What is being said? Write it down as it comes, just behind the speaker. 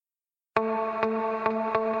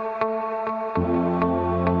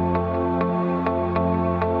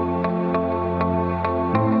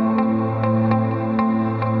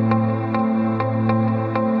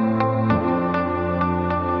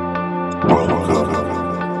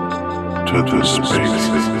to the Space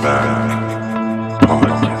It Back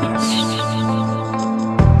podcast.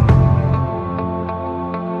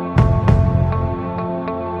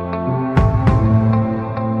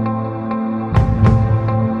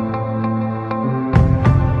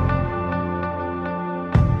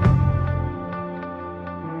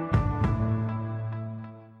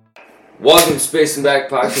 Welcome to Space and Back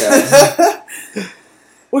podcast.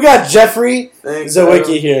 We got Jeffrey Thanks,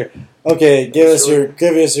 Zawicki here. Okay, give us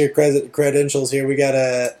your credentials here. We got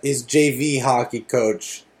his JV hockey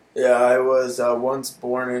coach, Yeah, I was once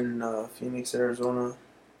born in Phoenix, Arizona.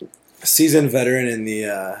 seasoned veteran in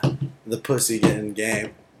the pussy getting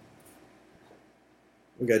game.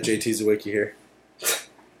 We got JT Zawicki here.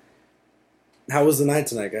 How was the night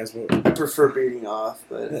tonight, guys? I prefer beating off,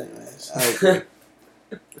 but anyways. I agree.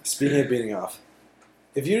 Speaking of beating off,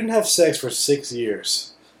 if you didn't have sex for 6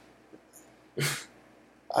 years,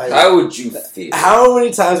 How would you feel? how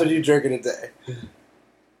many times would you jerk in a day?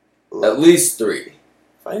 At least 3.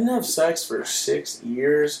 If I didn't have sex for 6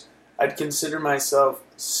 years, I'd consider myself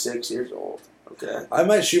 6 years old. Okay. I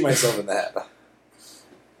might shoot myself in the head.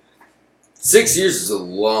 6 years is a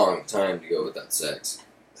long time to go without sex.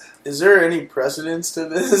 Is there any precedence to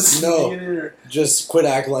this? No. Just quit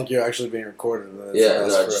acting like you're actually being recorded. Yeah,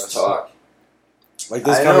 no, just talk. Like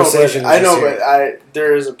this I conversation. know, but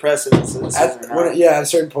there is a precedence to this. At a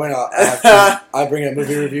certain point, I bring up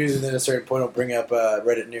movie reviews, and then at a certain point, I'll bring up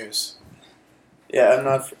Reddit news. Yeah,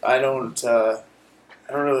 I don't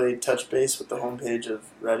really touch base with the homepage of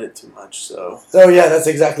Reddit too much, so. Oh yeah, that's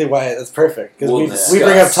exactly why. That's perfect because we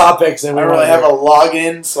bring up topics and I don't really have a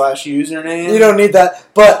login/username. You don't need that,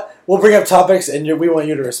 but we'll bring up topics and we want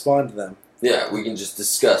you to respond to them. Yeah, we can just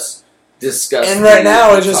discuss. And right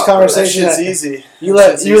now it's just conversation. That shit's easy. You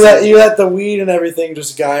let the weed and everything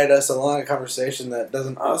just guide us along a conversation that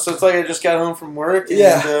doesn't. Oh, so it's like I just got home from work and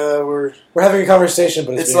we're having a conversation,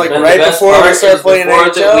 but it's like And right the best before we part start is playing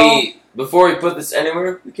NHL. Before we put this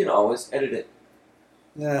anywhere, we can always edit it.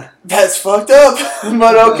 Yeah, That's fucked up,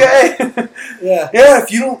 but okay. yeah. Yeah,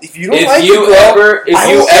 if you don't If like you it, ever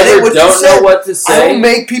what don't you said. know what to say, I will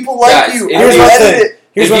make people like Guys, you. if I will you- edit it.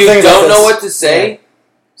 Here's if one you thing about don't know this. what to say,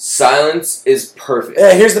 silence is perfect.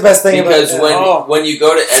 Yeah, here's the best thing Because about when you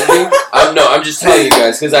go to editing, I'm just telling you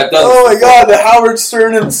guys because I've done. Oh this my god, the Howard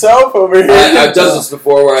Stern himself over here. I've done this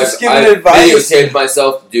before where Just I've giving advice. videotaped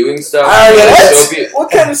myself doing stuff.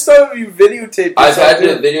 What kind of stuff have you videotaped? I've had to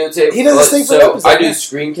yourself videotape. He does this thing for so episodes, I do yeah.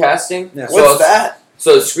 screencasting. Yeah. So What's that?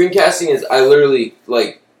 So screencasting is I literally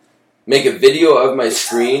make a video of my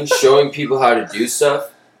screen showing people how to do stuff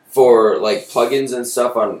for plugins and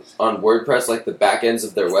stuff on WordPress, like the back ends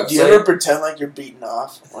of their website. Do you ever pretend like you're beating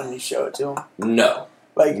off when you show it to them? No.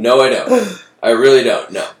 Like No, I don't. I really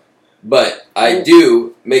don't. No. But I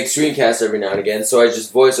do make screencasts every now and again, so I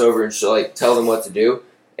just voice over and tell them what to do.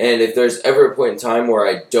 And if there's ever a point in time where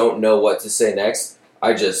I don't know what to say next,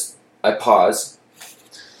 I pause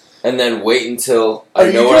and then wait until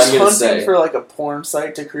I know what I'm going to say. Are you just hunting for like a porn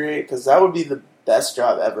site to create? Because that would be the best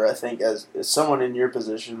job ever, I think, as someone in your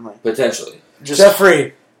position. Potentially.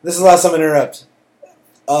 Jeffrey, this is the last time I interrupt.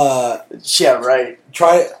 Yeah, right.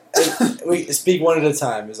 Try. We speak one at a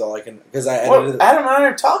time is all I can because I edited. Adam and I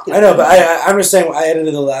are talking. I know, but I'm just saying I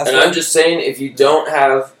edited the last. And one. I'm just saying, if you don't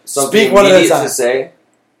have something Speak one at a immediate time. to say,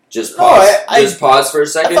 just pause. Just pause for a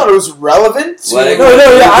second. I thought it was relevant. Let it No,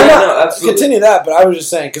 go. yeah, I'm not. No, absolutely. Continue that, but I was just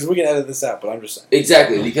saying because we can edit this out. But I'm just saying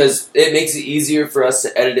Exactly, because it makes it easier for us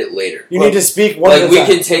to edit it later. you need to speak one at a We time.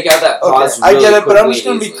 can take out that Okay, pause. I really get it, but I'm quickly just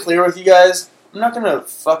going and to be easily. clear with you guys. I'm not going to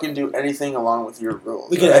fucking do anything along with your rules.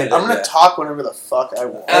 We can right? edit it, I'm going to yeah. talk whenever the fuck I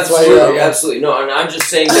want. That's why Absolutely, you're- absolutely. No, and I'm just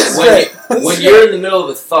saying That's that great. when you're in the middle of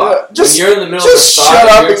a thought, Just- when you're in the middle of a Just thought, shut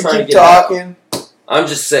up you're and trying keep to get it out. talking. I'm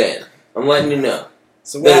just saying. I'm letting you know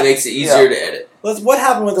So that it makes it easier to edit. what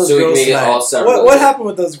happened with those So we can girls make it tonight? all sound What really happened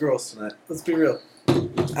with those girls tonight? Let's be real.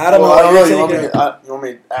 Adam, Well, I don't know. You you want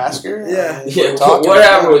me to ask her? Yeah. I mean, Yeah, we're talking what right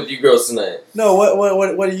happened now. with you girls tonight? No,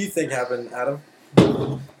 what do you think happened, Adam?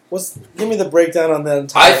 Give me the breakdown on that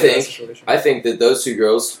entire situation. I think that those two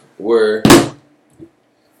girls were.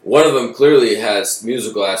 One of them clearly has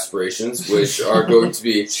musical aspirations, which are going to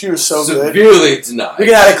be She was so good. severely denied. We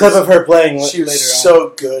can add a clip of her playing She was later so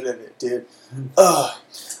good at it, dude. Ugh.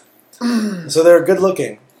 on. So they're good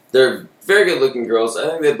looking. They're very good-looking girls. I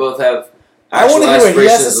think they both have I actual want to hear what he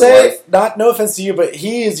has to aspirations in say. life. No offense to you, but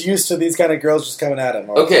he is used to these kind of girls just coming at him.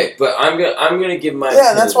 Okay, but I'm gonna give my Yeah,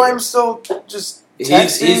 opinion that's why here. I'm still just He's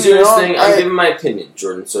texting, doing his you know, thing. I'm giving my opinion,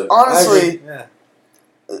 Jordan. So honestly, Yeah.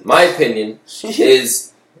 my opinion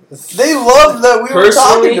is they loved that we were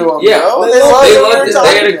talking to them, yeah, bro. they They loved loved they that we loved were it.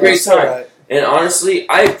 talking They had a to great them. time. Alright. And honestly,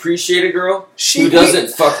 I appreciate a girl who doesn't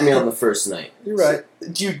fuck me on the first night. You're right.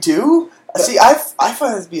 You do? See, I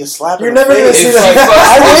find it to be a slap. You're in the never gonna face. see that.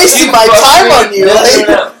 I wasted my time on you.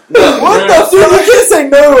 What the Dude, you fuck? can't say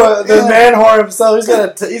no to the man whore himself.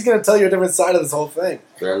 He's gonna tell you a different side of this whole thing.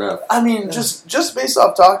 Fair enough. I mean, just based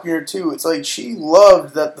off talking to her too, it's like she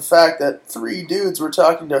loved the fact that 3 dudes were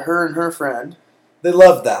talking to her and her friend. They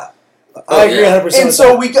loved that. Oh, I agree 100%. And with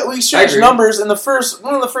so that. we exchanged numbers, and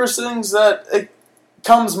one of the first things that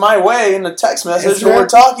comes my way in a text message when we're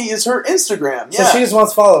talking is her Instagram. So Yeah. she just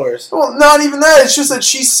wants followers. Well, not even that. It's just that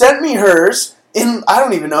she sent me hers. I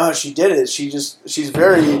don't even know how she did it. She's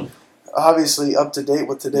very obviously up to date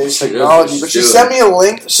with today's technology. But she sent me a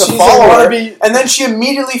link to follow her, and then she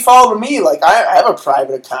immediately followed me. Like, I have a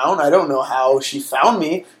private account. I don't know how she found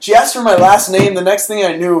me. She asked for my last name. The next thing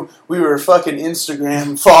I knew, we were fucking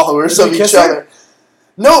Instagram followers of each other.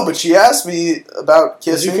 No, but she asked me about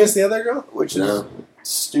kissing. Did you kiss the other girl? Which is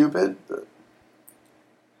stupid. But.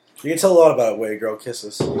 You can tell a lot about a way a girl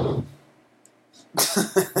kisses.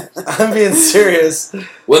 I'm being serious.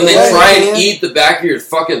 When they try and eat the back of your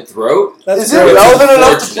fucking throat? Is it relevant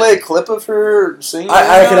enough to play a clip of her singing?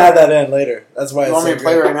 I can add that in later. That's why you want me to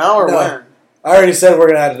play right now or when? I already said we're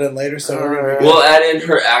going to add it in later, so we'll add in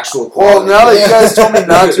her actual quality. Well, now that you guys told me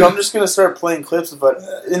not to, I'm just going to start playing clips, but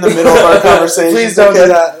in the middle of our conversation. Please don't do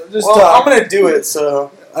that. Just talk. I'm going to do it,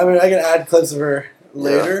 so... I mean, I can add clips of her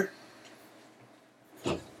later.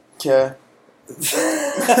 Okay.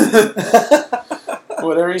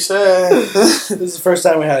 Whatever you say. This is the first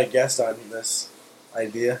time we had a guest on this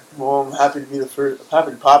idea. Well, I'm happy to be the first. I'm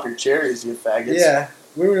happy to pop your cherries, you faggots. Yeah,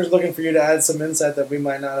 we were just looking for you to add some insight that we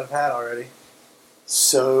might not have had already.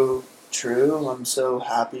 So true. I'm so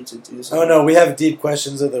happy to do something. Oh no, we have deep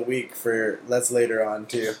questions of the week that's later on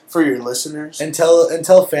too. For your listeners.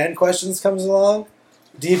 Until fan questions comes along,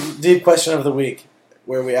 deep question of the week,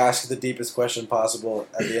 where we ask the deepest question possible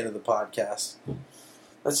at the end of the podcast.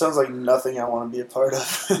 That sounds like nothing I want to be a part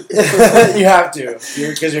of. You have to,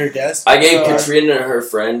 because you're a guest. I gave Katrina and her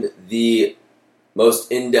friend the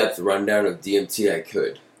most in-depth rundown of DMT I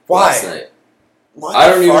could last night. I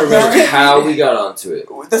don't even remember how we got onto it.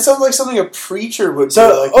 That sounds like something a preacher would do.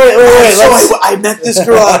 Wait. I met this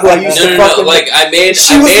girl who I used to fucking... Like,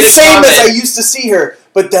 she was the same as I used to see her,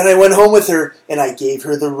 but then I went home with her, and I gave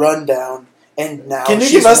her the rundown. And now can you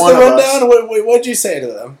give us the rundown? What'd you say to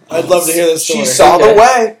them? I'd love to hear this story. She saw the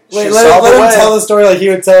way. Wait, let him tell the story like he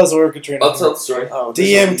would tell us where Katrina. I'll tell the story. Oh,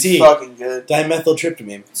 DMT. Fucking good.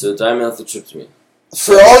 Dimethyltryptamine. So dimethyltryptamine.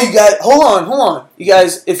 For all you guys, hold on. You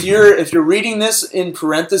guys, if you're reading this in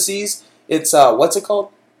parentheses, it's what's it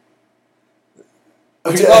called?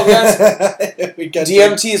 What's it called, guys?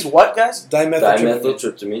 DMT is what, guys?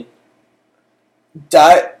 Dimethyltryptamine.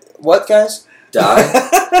 What, guys? He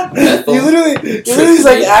literally's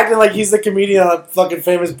like acting like he's the comedian on a fucking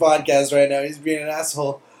famous podcast right now. He's being an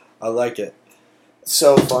asshole. I like it.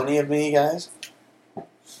 So funny of me, guys.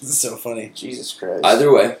 This is so funny. Jesus Christ.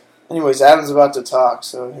 Either way. Anyways, Adam's about to talk,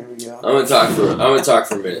 so here we go. I'm gonna talk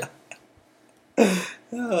for a minute.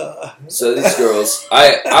 So these girls,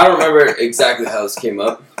 I don't remember exactly how this came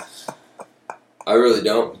up. I really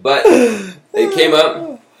don't, but it came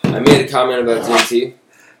up. I made a comment about DMT.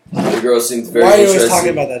 The girl seemed very interested. Why are you always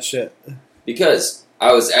talking about that shit? Because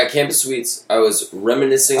I was at Campus Suites. I was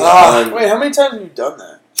reminiscing on... Wait, how many times have you done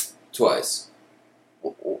that? Twice.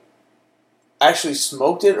 Actually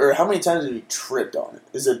smoked it, or how many times have you tripped on it?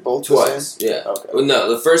 Is it both Twice, the same? yeah. Okay. Well, no,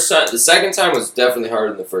 the second time was definitely harder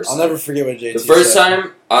than the first time. I'll never forget what JT said. The first said.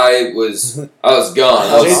 time, I was gone.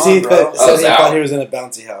 JT said he thought he was in a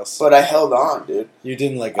bouncy house. But I held on, dude. You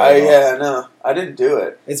didn't let go. No. I didn't do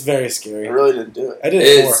it. It's very scary. I really didn't do it. I did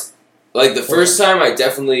it like, the first time, I was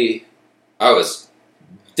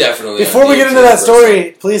definitely... Before we get into that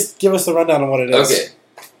story, please give us the rundown on what it is. Okay.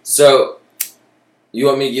 So... You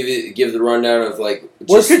want me to give the rundown of, like...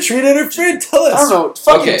 Where's Katrina and her friend? Tell us. I don't know.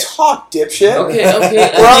 Fucking talk, dipshit. Okay.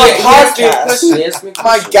 We're on a podcast.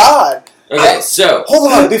 My God. Okay, so...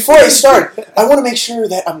 Hold on. Before I start, I want to make sure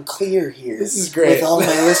that I'm clear here. This is great. With all my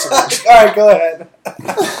listeners. Alright, go ahead.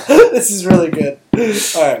 This is really good.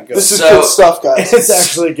 Alright, go. This is good stuff, guys. It's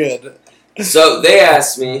actually good. So, they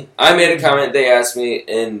asked me... I made a comment, they asked me,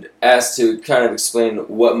 and asked to kind of explain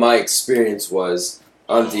what my experience was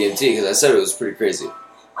on DMT, because I said it was pretty crazy.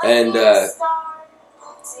 And,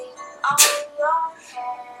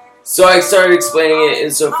 so I started explaining it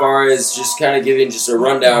insofar as just kind of giving just a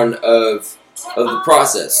rundown of the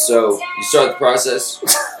process. So, you start the process,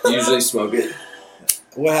 you usually smoke it.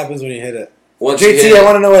 What happens when you hit it? JT, I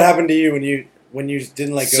want to know what happened to you when you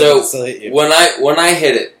didn't let go and it still hit you. When I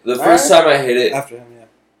hit it, the first time I hit it... After him, yeah.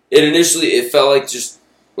 it felt like just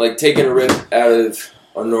like taking a rip out of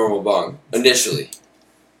a normal bong. Initially,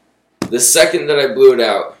 the second that I blew it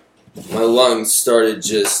out, my lungs started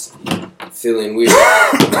just feeling weird,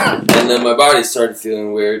 and then my body started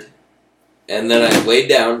feeling weird, and then I laid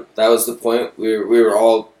down. That was the point. We were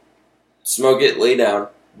all smoke it, lay down,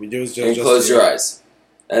 and close your eyes.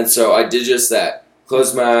 And so I did just that.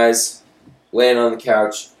 Closed my eyes, laying on the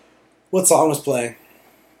couch. What song was playing?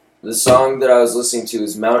 The song that I was listening to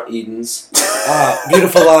is Mount Eden's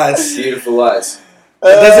Beautiful Lies. Beautiful Lies.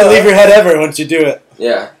 It doesn't leave your head ever once you do it.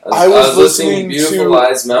 Yeah. I was listening to Beautiful to,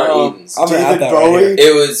 Lies, Mount Eden's. David Bowie.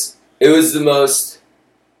 It was the most...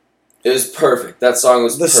 It was perfect. That song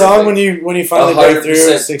was perfect. The song when you finally break through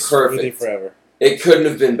sticks with you forever. It couldn't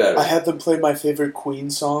have been better. I had them play my favorite Queen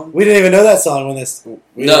song. We didn't even know that song when this.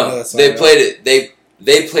 They played it.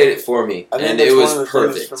 They played it for me, and it was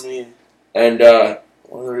perfect. For me. And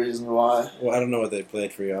one of the reasons why. Well, I don't know what they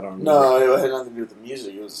played for you. I don't remember. No, it had nothing to do with the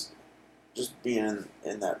music. It was just being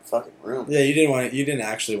in that fucking room. Yeah, you didn't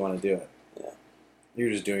actually want to do it. Yeah, you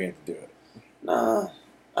were just doing it to do it. Nah,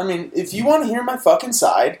 I mean, if you want to hear my fucking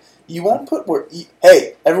side, you won't put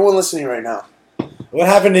hey, everyone listening right now. What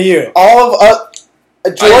happened to you? All of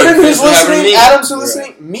Jordan who's listening, Adam's who's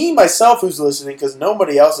listening, right. Me, myself who's listening, because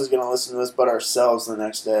nobody else is going to listen to this but ourselves the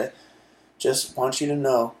next day. Just want you to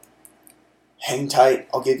know, hang tight,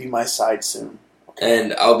 I'll give you my side soon. Okay?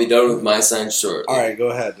 And I'll be done with my side shortly. Alright, go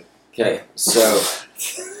ahead. Okay, so...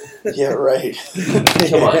 Yeah, right.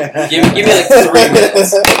 Come on. Give me like 3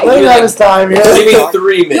 minutes. Let him have his time. Give me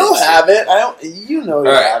 3 minutes. You'll have it. You know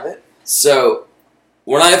you'll have it. So,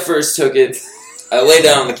 when I first took it, I lay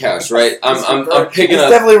down on the couch, right? I'm picking up...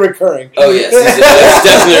 It's definitely recurring. Oh, yes. It's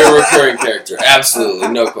definitely a recurring character. Absolutely.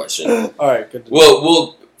 No question. Alright, good.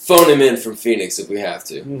 We'll phone him in from Phoenix if we have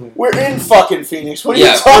to. Mm-hmm. We're in fucking Phoenix. What are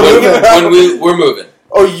you talking about? We're moving.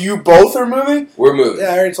 Oh, you both are moving? We're moving. Yeah,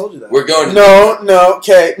 I already told you that. We're going. No,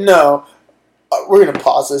 okay, no. We're gonna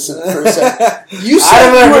pause this for a second. You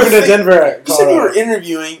said I'm moving to Denver. You said you were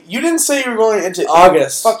interviewing. You didn't say you were going into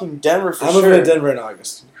August. Fucking Denver for I'm sure. moving to Denver in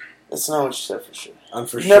August. That's not what you said for sure. I'm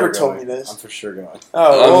for you sure. Never told me this. I'm for sure going.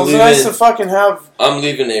 Oh, well, it's nice to fucking have. I'm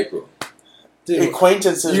leaving April. Dude,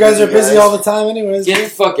 acquaintances. You guys are busy all the time, anyways. Get the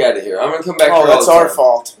fuck out of here! I'm gonna come back. Oh, that's our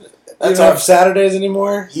fault. You don't have Saturdays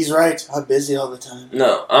anymore? He's right. I'm busy all the time.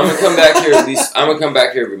 No, I'm gonna come back here at least. I'm gonna come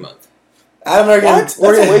back here every month. Adam, what? That's a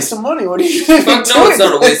waste of money. What are you doing? Fuck no, it's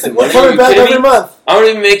not a waste of money. We're coming back every month. I'm gonna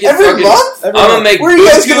even make it every month. I'm gonna make. Where are you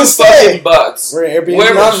guys gonna stay? Bucks. We're Airbnb.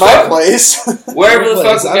 Wherever not my place. Wherever the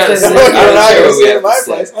fuck we gotta stay. You're not gonna stay at my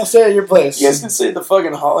place. I'll stay at your place. You guys can stay at the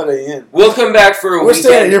fucking Holiday Inn. We'll come back for a weekend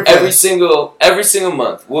staying at your place. every single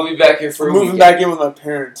month. We'll be back here for a weekend. Moving back in with my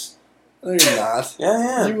parents. No, you're not. Yeah,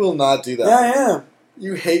 I am. You will not do that. Yeah, I am.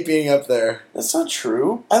 You hate being up there. That's not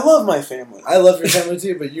true. I love my family. I love your family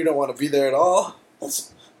too, but you don't want to be there at all.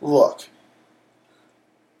 Look,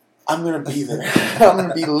 I'm going to be there. I'm going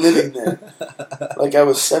to be living there. Like I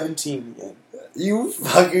was 17 again. You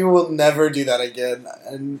fucking will never do that again.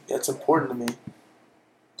 And it's important to me.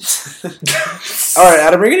 Alright,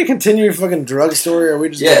 Adam, are we going to continue your fucking drug story, or are we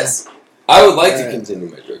just Yes. I would like to continue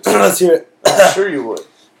my drug story. Let's hear it. I'm sure you would.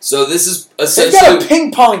 So this is They've essentially... got a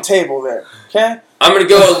ping pong table there, okay? I'm going to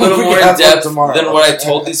go a little more in depth than tomorrow. what I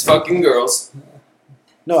told these fucking girls.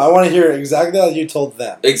 No, I want to hear exactly how you told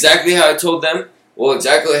them. Exactly how I told them? Well,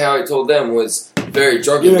 exactly how I told them was very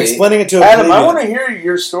drunkenly. You were explaining it to Adam, I want to hear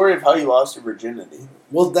your story of how you lost your virginity.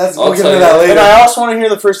 Well, we'll get tell into you that later. And I also want to hear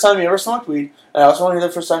the first time you ever smoked weed. And I also want to hear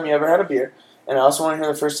the first time you ever had a beer. And I also want to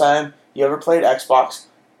hear the first time you ever played Xbox.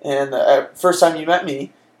 And the first time you met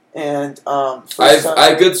me. And I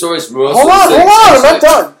have good stories for most hold of on, the things, I'm not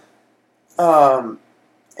actually. done.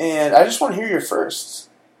 And I just want to hear your firsts.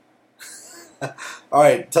 All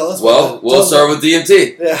right, tell us. We'll start with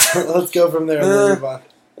DMT. Yeah, let's go from there and then move on.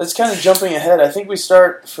 That's kind of jumping ahead. I think we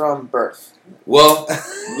start from birth. Well,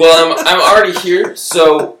 I'm already here,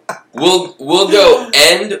 so we'll go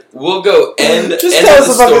end. Just end tell of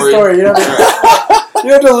us the a fucking story. You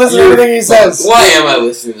don't have to listen to everything he says. Why am I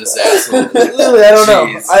listening to this asshole? Literally, I don't know.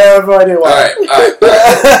 I have no idea why. All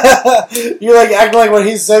right. You're like acting like what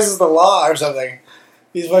he says is the law or something.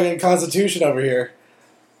 He's fucking Constitution over here.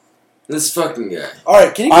 This fucking guy. All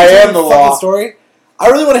right, can you continue the fucking story? I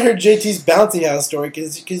really want to hear JT's bounty house story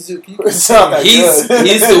because he's the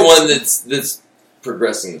one that's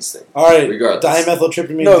progressing this thing. All right, regardless.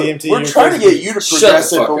 Dimethyltryptamine, DMT. We're trying to get you to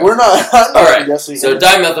progress it, but we're not. All right, so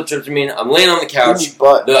dimethyltryptamine. I'm laying on the couch.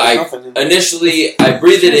 Initially, I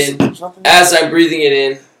breathe it in. As I'm breathing it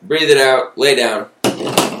in, breathe it out, lay down.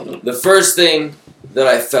 The first thing that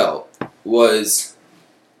I felt was,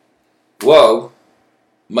 whoa,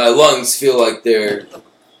 my lungs feel like they're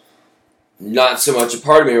not so much a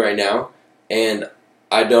part of me right now, and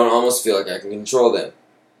I don't almost feel like I can control them.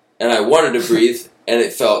 And I wanted to breathe, and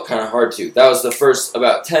it felt kind of hard to. That was the first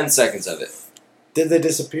about 10 seconds of it. Did they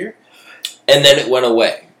disappear? And then it went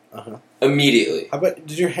away. Uh-huh. Immediately. How about,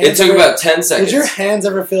 did your hands It took about 10 seconds. Did your hands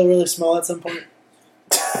ever feel really small at some point?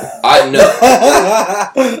 I know.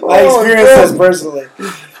 I experienced this personally.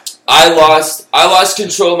 I lost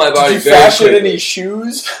control of my body Did you very fashion quickly. any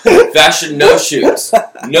shoes? Fashion, no shoes.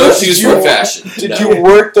 No shoes for fashion. Did No. you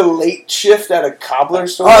work the late shift at a cobbler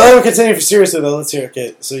store? Alright, let me continue for seriously though. Let's hear.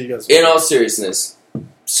 Okay, so you guys. In all seriousness,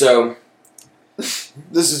 so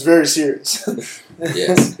This is very serious.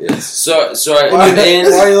 yes. So I Why, went in,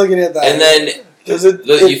 why are you looking at that? and then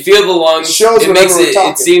you feel the lungs. shows It whenever makes we're it.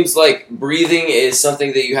 talking. It seems like breathing is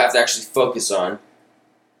something that you have to actually focus on,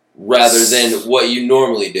 rather than what you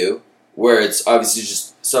normally do, where it's obviously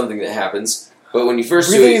just something that happens. But when you first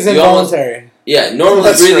breathing do it, is you almost, involuntary. normally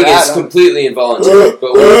That's breathing for is Adam. completely involuntary.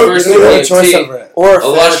 But when you first You do don't have a choice DMT, over it. Or a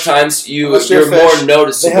lot of times you're What's your more fish?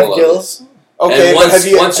 noticeable. They have of gills. Okay, and but once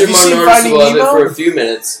you're have you more seen Finding noticeable of it Nemo? for a few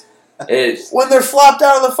minutes, it When they're flopped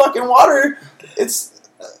out of the fucking water,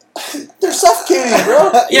 they're suffocating,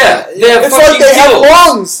 bro. yeah, they have It's fucking like they have gills.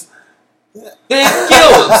 lungs. They have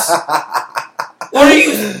gills.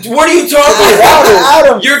 What are you talking about?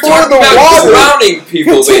 Adam, You're for talking the about water. drowning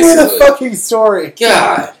people, Continue basically. the fucking story.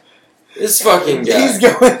 God, this fucking guy. He's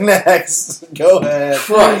going next. Go ahead.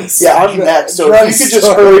 Christ. Yeah, I'm next, so Drug if you could just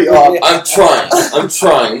story. hurry up. I'm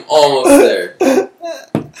trying. I'm almost there.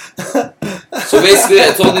 So basically,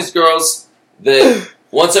 I told these girls that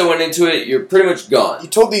once I went into it, you're pretty much gone. You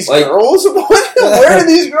told these Like- girls about it? Where did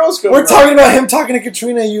these girls come We're from? talking about him talking to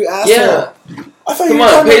Katrina, you asshole. Yeah. I thought Come you were on,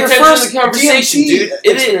 talking pay about your attention to first the conversation, DMT dude. It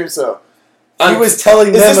is- experience, though. He was telling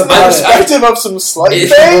Is this them the about it. perspective of some slut It-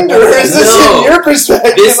 banged, or is this No. in your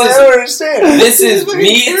perspective? This I is- don't understand. This is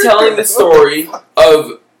me telling the story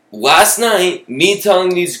of last night, me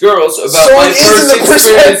telling these girls about So my it is first in the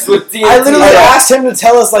experience with DMT. I literally Alright. asked him to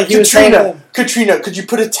tell us like he was telling them. Katrina, could you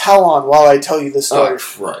put a towel on while I tell you this story? Oh,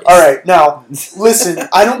 Christ. All right, now listen.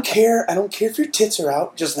 I don't care. I don't care if your tits are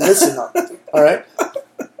out. Just listen up. All right.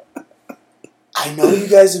 I know you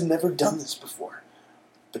guys have never done this before,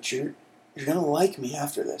 but you're gonna like me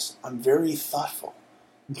after this. I'm very thoughtful,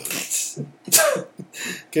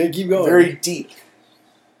 Okay, keep going. very deep.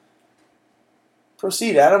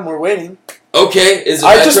 Proceed, Adam. We're waiting. Okay, is it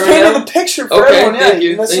I my just turn painted now? the picture for Okay, everyone. thank Yeah,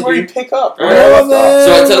 you, this is thank where you. you pick up. All Where right. I left off.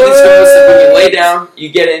 So I tell these girls that when you lay down, you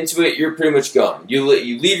get into it, you're pretty much gone. You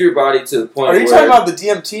leave your body to the point Are you where talking about the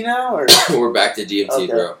DMT now, or we're back to DMT, Okay.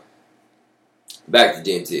 bro. Back to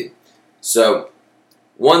DMT. So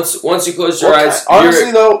once you close your eyes,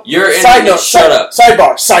 honestly though, you're in side it. note, Shut up,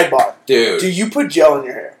 sidebar. dude. Do you put gel in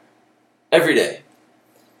your hair? Every day,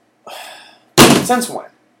 Since when?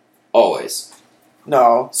 always.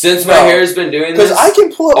 No. Since my No. hair's been doing Because this, I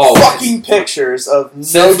can pull up Always. fucking pictures of no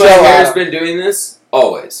since my gel hair's Adam. been doing this,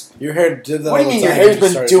 always. Your hair did that. What do all you mean the your time. hair's You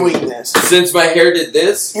been started doing this? Since my hair did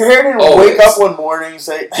this, Your hair didn't Always. wake up one morning and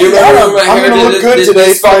say, do you "Hey, remember Adam, when my I'm hair gonna did, look good did today,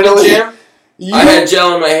 this fucking finally." jam? You, I had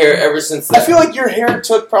gel in my hair ever since then. I feel like your hair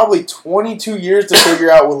took probably 22 years to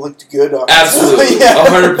figure out what looked good on it. Absolutely, Yeah.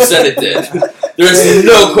 100% it did. There's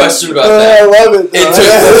no question about I that. love it.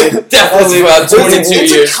 It took definitely about 22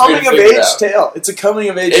 it's years a for me coming to of figure it age out. tale. It's a coming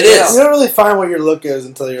of age It tale. is. You don't really find what your look is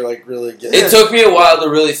until you're like really good. It took me a while to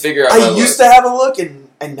really figure out my I look. used to have a look, and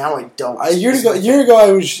now I don't. A year ago,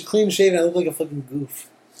 I was clean shaven. I looked like a fucking goof.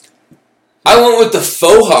 I went with the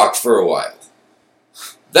faux hawk for a while.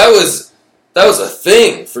 That was a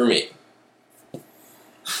thing for me.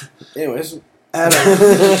 Anyways,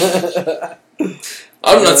 Adam.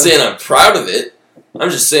 I'm not saying I'm proud of it. I'm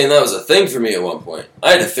just saying that was a thing for me at one point.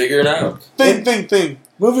 I had to figure it out. Think.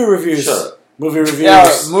 movie reviews. Shut up. Movie reviews.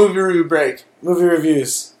 Yeah, movie review break. Movie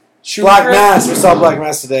reviews. Shoot Black break. Mass. We saw Black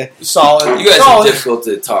Mass today. Solid. You guys Solid. are difficult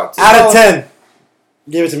to talk to. Out of 10.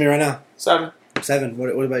 Give it to me right now. 7. 7. What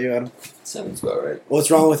about you, Adam? 7's about right. What's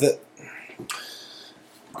wrong with it?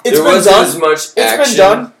 It's There been wasn't done. as much It's action. been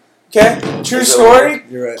done. Okay. True Is that story.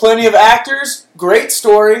 You're right. Plenty of actors. Great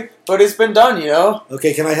story. But it's been done, you know?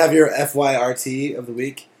 Okay, can I have your FYRT of the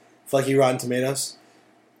week? Flucky Rotten Tomatoes.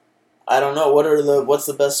 I don't know. What's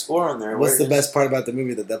the best score on there? What's the best part about the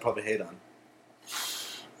movie that they'll probably hate on?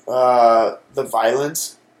 The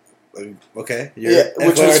violence. Okay. Yeah,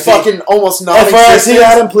 which FYRT. was fucking almost FYRT, non-existent.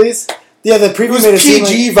 Adam, please. Yeah, the It preview was made it seem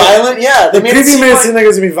PG like, violent. Yeah, The they made it preview seem made it like, seem like it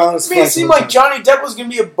was gonna be violent as made it fuck seem the whole like time. Johnny Depp was gonna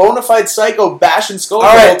be a bona fide psycho bashing skulls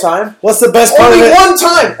All the right. whole time. What's the best part Only of it? one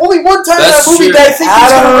time in That's that movie true. did I think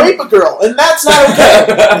he's Adam. gonna rape a girl, and that's not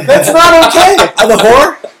okay. That's not okay. The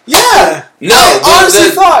horror? Yeah. No, I honestly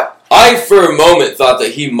thought. I, for a moment, thought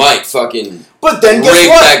that he might fucking But then guess rape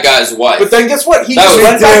what? that guy's wife. But then guess what? He That just was-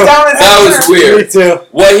 went back down and had That was dinner. weird. Me too.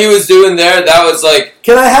 What he was doing there, that was like...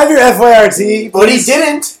 Can I have your FYRT? But he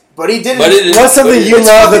didn't. But it is, What's something you It's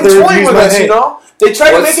love that fucking the toying reviews with might us, hate? you know? They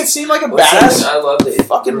tried to What's- make it seem like a what's badass something I love that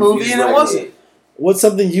fucking reviews movie, and it might wasn't. hate? What's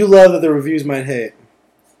something you love that the reviews might hate?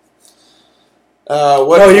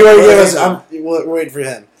 What? No, you already what gave is us. it? We're waiting for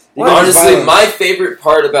him. Honestly, my favorite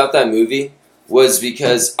part about that movie was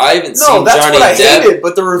because I haven't No, seen that's Johnny what I Depp hated,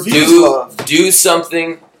 but the reviews love. do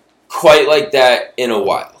something quite like that in a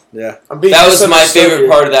while. Yeah. That was my favorite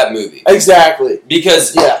part of that movie. Exactly.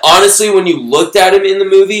 Because, Yeah. honestly, when you looked at him in the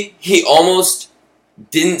movie, he almost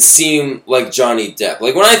didn't seem like Johnny Depp.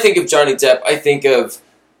 Like, when I think of Johnny Depp, I think of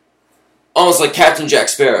almost like Captain Jack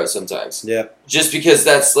Sparrow sometimes. Yeah. Just because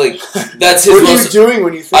that's his What are you most doing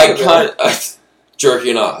when you think of it?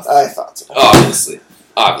 jerking off. I thought so.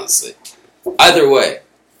 Obviously. Either way,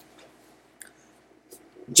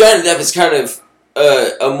 Johnny Depp is kind of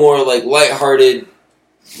a more like lighthearted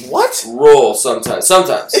What? role sometimes.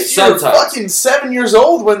 If you're fucking 7 years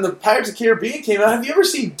old when the Pirates of the Caribbean came out, have you ever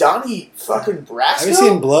seen Donnie fucking Brasco? Have you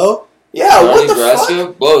seen Blow? Yeah, Donnie what the Brasco?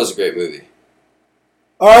 fuck? Blow is a great movie.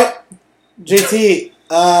 All right, JT.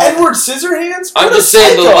 Edward Scissorhands? I'm What a just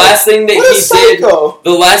saying the psycho. last thing that What a he did. psycho. The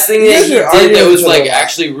last thing You that guys he are did arguing that with was each other like a lot.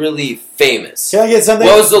 actually really famous. Can I get something?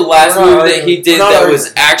 What was the last We're not movie that arguing. he did We're not that arguing.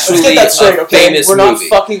 was actually Let's get that straight, a okay? famous We're not movie?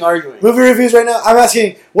 fucking arguing. Movie reviews right now. I'm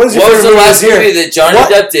asking, what is your What was favorite the movie last this year? movie that Johnny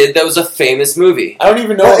What? Depp did that was a famous movie? I don't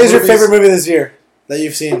even know What is your movies- favorite movie this year that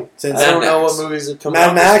you've seen since? I don't Mad know Max. what movies have come Mad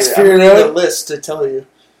out Max, this year. Fury I'm gonna need a Road? list to tell you.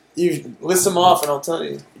 You, List them off and I'll tell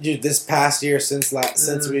you. this past year since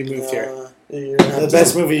we moved here, You're gonna have the to-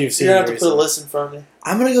 best movie you've seen. You're gonna have to put a recently. list in front of me.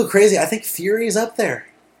 I'm gonna go crazy. I think Fury is up there.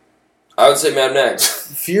 I would say Mad Max.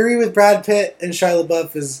 Fury with Brad Pitt and Shia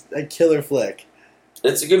LaBeouf is a killer flick.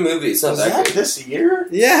 It's a good movie. It's not Was that that good. this year?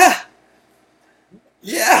 Yeah.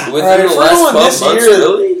 Yeah. Within Alright, the if we're last going 12 this months, year,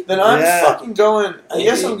 really? Then I'm Yeah. fucking going. I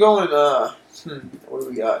guess Maybe. I'm going. What do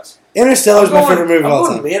we got? Interstellar is I'm my going- favorite movie of I'm all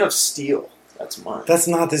going time. Man of Steel. That's mine. That's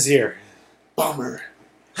not this year. Bummer.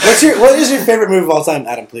 What is your favorite movie of all time,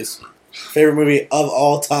 Adam? Please. Favorite movie of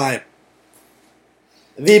all time.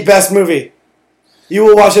 The best movie. You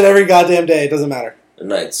will watch it every goddamn day. It doesn't matter. A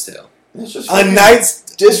Knight's Tale. It's just A fucking Knight's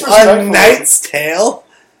disrespectful. Tale.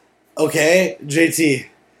 Okay, JT.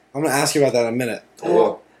 I'm gonna ask you about that in a minute.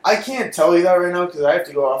 Well, I can't tell you that right now because I have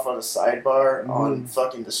to go off on a sidebar Mhm. on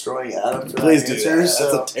fucking destroying Adam for Please that do answer. that.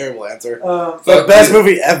 So, That's a terrible answer. Fuck The best you.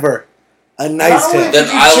 movie ever. A Knight's Not only Tale. That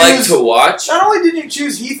Did you I like choose- to watch. not only did you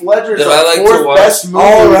choose Heath Ledger as That the I like to fourth watch best movie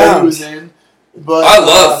all that around. he was in, but I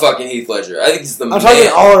love fucking Heath Ledger. I think he's the I'm man. talking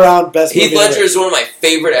all around best Heath movie Ledger ever. is one of my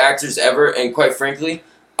favorite actors ever, and quite frankly,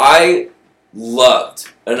 I loved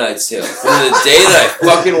A Knight's Tale from the day that I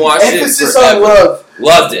fucking watched emphasis it. on Forever. love.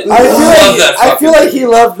 Loved it. I feel, Loved that I fucking feel like movie. he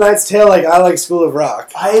loved Knight's Tale like I like School of Rock.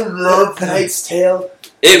 I love Knight's Tale.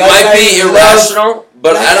 It Like might be I love- irrational,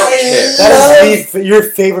 but like I don't I care. That is your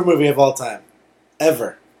favorite movie of all time,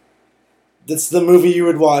 ever. That's the movie you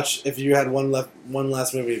would watch if you had one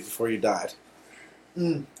last movie before you died.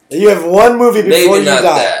 Mm. You have one movie before Maybe you not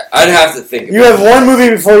die. that. I'd have to think about You have it. one movie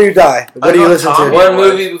before you die. What I do you go listen Tommy to? One Boy.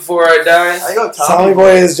 movie before I die? I go Tommy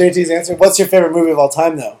Boy is JT's answer. What's your favorite movie of all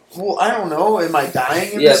time, though? Well, I don't know. Am I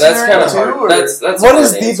dying in Yeah, this that's scenario kind of too, hard. or That's a What hard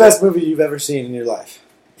is the answer. best movie you've ever seen in your life?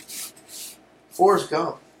 Forrest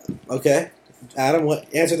Gump? Okay, Adam,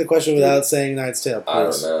 answer the question without saying Knight's Tale, I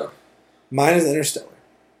don't please. know. Mine is Interstellar.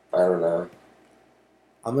 I don't know.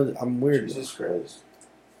 I'm weird. Jesus Christ.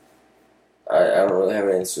 I don't really have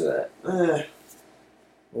an answer to that.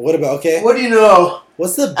 What about What do you know?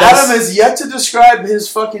 What's the best? Adam has yet to describe his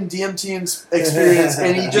fucking DMT experience,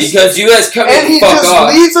 and he just Because you guys cut and me he the fuck just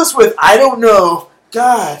off. leaves us with I don't know.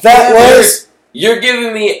 God, That damn it. was You're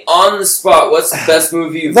giving me on the spot what's the best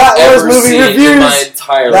movie you've That was ever movie seen reviews. in my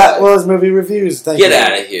entire that life. was movie reviews. Thank you.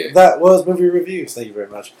 Get out of here. That was movie reviews. Thank you very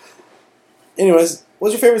much. Anyways,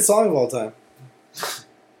 what's your favorite song of all time?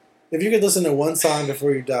 If you could listen to one song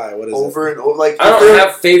before you die, what is over and over. Like I don't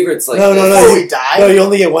have favorites like No, this. no, before you- we die. it? No, you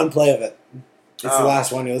only get one play of it. It's the Oh.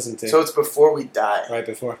 last one you listen to. So it's before we die. Right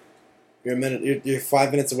before. You're a minute. You're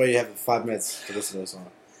 5 minutes away. You have 5 minutes to listen to a song.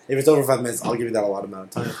 If it's over 5 minutes, I'll give you that allotted amount of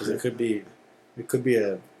time because it could be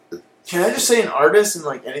a Can I just say an artist and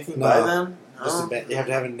like anything No. by them? just a No. band. You have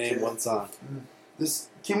to have a name Okay. one song.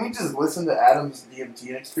 Can we just listen to Adam's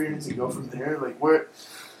DMT experience and go from there? Like where?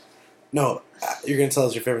 No, you're gonna tell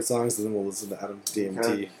us your favorite songs, and then we'll listen to Adam's DMT.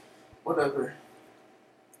 Okay. Whatever.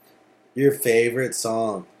 Your favorite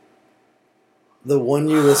song, the one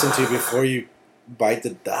you listen to before you bite the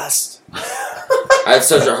dust. I have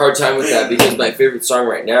such a hard time with that because my favorite song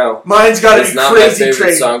right now Mine's got to is be not my Crazy favorite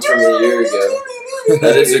Train. song from a year ago.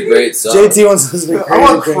 That is a great song. JT wants to listen to Crazy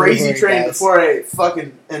I want Train Crazy before he Train dies. before I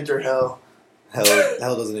fucking enter hell.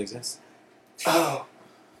 Hell doesn't exist. Oh.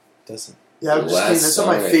 Doesn't. Yeah, I'm The just last kidding. That's not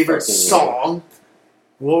my song I favorite fucking song.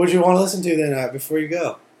 What would you want to listen to then before you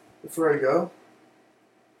go? Before I go?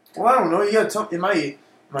 Well, I don't know. You gotta tell me.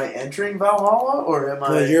 Am I entering Valhalla or am No,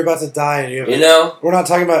 I? you're about to die, and You know, we're not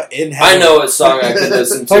talking about in heaven. I know what song I could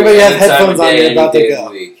listen to. Talking about you have anytime headphones of on, day, you're any about to day of go.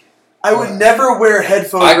 the week. I would never wear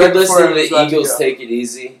headphones. I right could before listen to I was the about to Eagles go. "Take It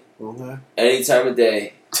Easy" Okay. any time of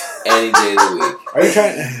day, any day of the week. Are you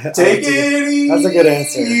trying? Take it easy. That's a good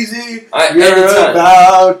answer. Easy. You're You're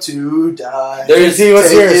about to die. There's, JT, what's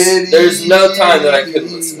Take yours? it There's no time that I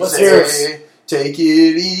couldn't listen. What's to yours? Take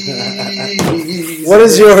it easy. What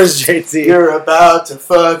is yours, JT? You're about to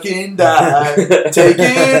fucking die. Take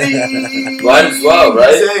it easy. Might as well,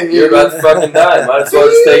 right? You're about to fucking die. Might as well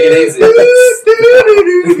just take it easy.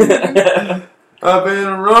 I've been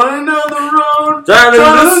running down the road, Trying to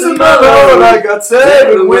listen to my Lord. I got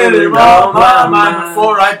seven winning on my mind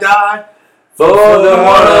before I die. For the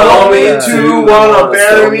one to hold me Two wanna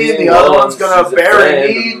bury me, the other one's gonna bury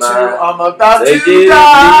me too. I'm about Take to it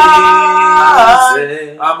die.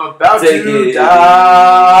 easy. I'm about Take to it die.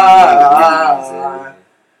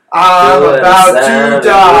 I'm about to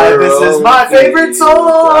die. This is my favorite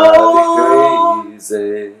song.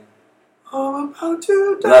 Crazy. I'm about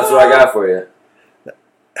to die. And that's what I got for you.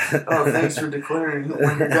 Oh, thanks for declaring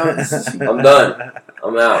when you're done. I'm done.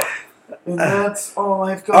 I'm out. And that's all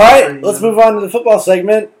I've got. All for right, you. let's move on to the football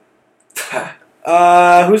segment.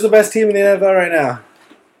 Who's the best team in the NFL right now?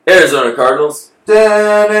 Arizona Cardinals. Go,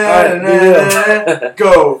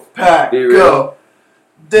 Pack, Be real. go.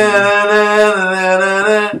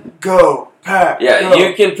 Go, Pack, Yeah, go.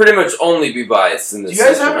 you can pretty much only be biased in this. Do you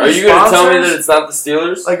guys section. have Are any you going to tell me sponsors? that it's not the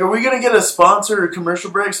Steelers? Like, are we going to get a sponsor or commercial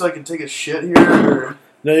break so I can take a shit here? Or?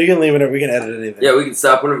 No, you can leave it. We can edit anything. Yeah, we can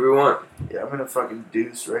stop whenever we want. Yeah, I'm going to fucking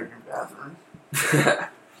deuce right in your bathroom.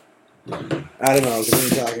 I don't know. Continue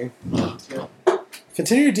talking.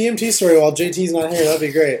 Continue your DMT story while JT's not here. That'd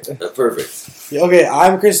be great. Perfect. Okay,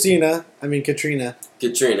 I'm Katrina.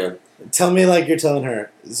 Katrina, Tell me like you're telling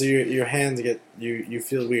her. So your hands get you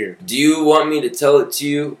feel weird. do you want me to tell it to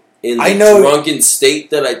you in the I know- drunken state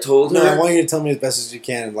that I told No, her? I want you to tell me as best as you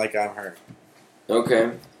can, like I'm her.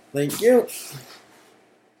 Okay. Thank you.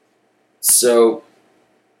 So,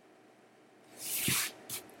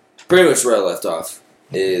 pretty much where I left off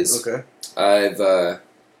is Okay.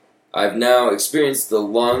 I've now experienced the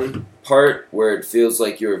lung part where it feels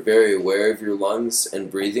like you're very aware of your lungs and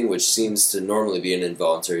breathing, which seems to normally be an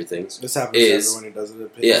involuntary thing. This happens Is- to everyone who does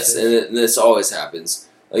it. Yes, and this always happens.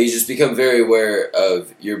 You just become very aware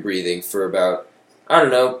of your breathing for about, I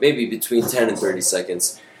don't know, maybe between 10 and 30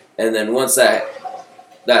 seconds. And then once that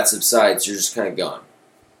subsides, you're just kind of gone.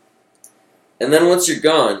 And then once you're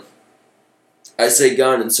gone, I say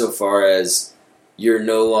gone insofar as you're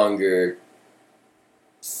no longer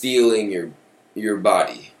feeling your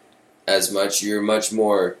body as much. You're much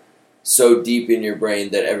more so deep in your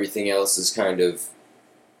brain that everything else is kind of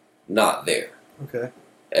not there. Okay.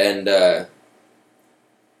 And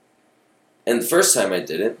the first time I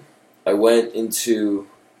did it, I went into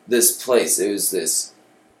this place. It was this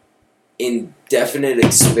indefinite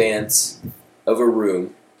expanse of a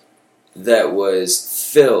room that was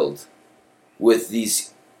filled with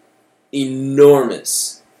these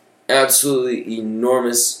enormous, absolutely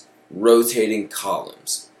enormous rotating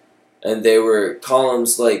columns. And they were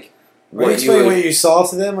columns like Are you what you explaining would... what you saw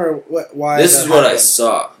to them, or why? This that is what I happened?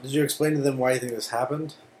 saw. Did you explain to them why you think this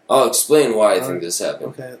happened? I'll explain why I think this happened.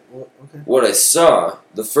 Okay. Well, okay. What I saw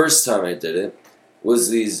the first time I did it was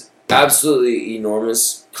these absolutely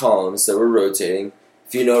enormous columns that were rotating.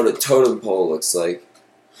 If you know what a totem pole looks like,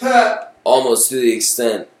 almost to the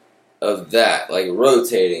extent of that, like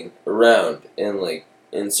rotating around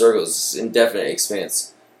in circles, this indefinite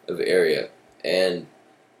expanse of area and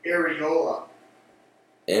Areola.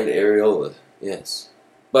 areola, yes.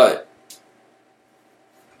 But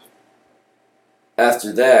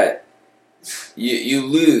after that,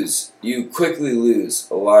 you quickly lose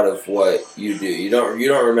a lot of what you do. You don't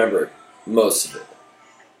remember most of it.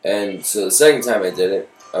 And so the second time I did it,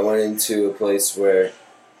 I went into a place where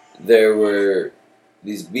there were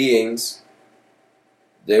these beings.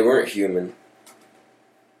 They weren't human,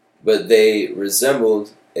 but they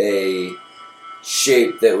resembled a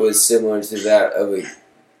shape that was similar to that of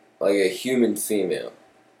a human female,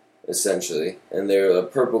 essentially. And they were a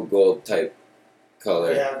purple gold type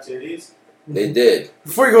color. They have titties? They did.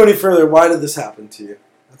 Before you go any further, why did this happen to you?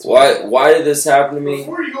 That's Why did this happen to me?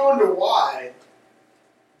 Before you go into why,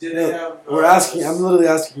 Did they have? We're asking. I'm literally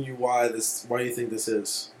asking you why this. Why do you think this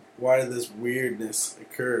is? Why did this weirdness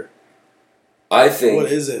occur? I think.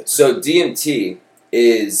 What is it? So DMT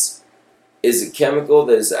is a chemical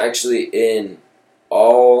that is actually in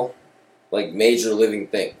all like major living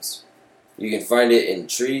things. You can find it in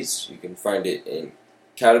trees. You can find it in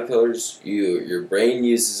caterpillars. Your brain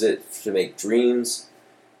uses it to make dreams.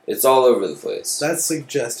 It's all over the place. That's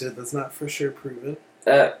suggested. That's not for sure proven.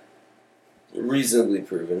 That reasonably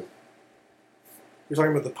proven. You're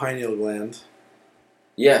talking about the pineal gland.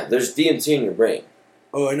 Yeah, there's DMT in your brain.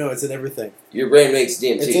 Oh, I know. It's in everything. Your brain makes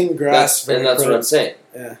DMT. It's in grass. And that's what I'm saying.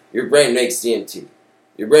 Yeah. Your brain makes DMT.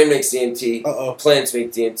 Your brain makes DMT. Uh-oh. Plants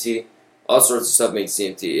make DMT. All sorts of stuff makes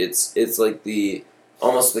DMT. It's like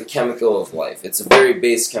almost the chemical of life. It's a very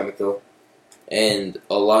base chemical, and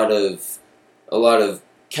a lot of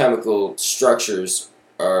chemical structures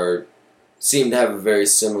seem to have a very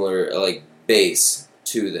similar like base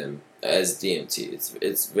to them as DMT.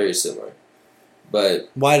 It's very similar, but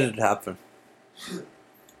why did it happen?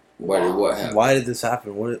 Why did what happen? Why did this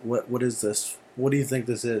happen? What is this? What do you think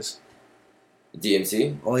this is?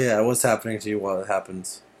 DMT? Oh yeah, what's happening to you while it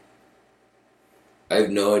happens? I have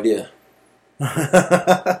no idea.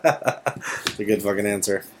 That's a good fucking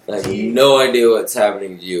answer. I have no idea what's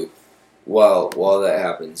happening to you while that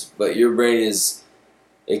happens. But your brain is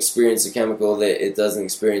experiencing a chemical that it doesn't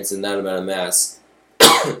experience in that amount of mass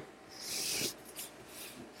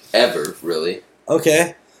ever, really.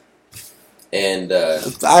 Okay. And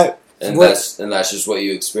that's just what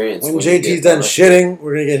you experience. When JT's done shitting,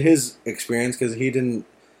 we're gonna get his experience because he didn't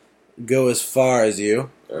go as far as you.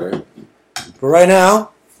 All right. But right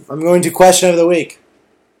now, I'm going to question of the week.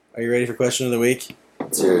 Are you ready for question of the week?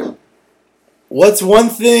 Let's hear it. What's one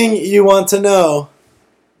thing you want to know,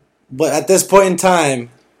 but at this point in time,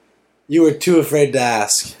 you were too afraid to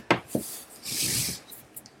ask?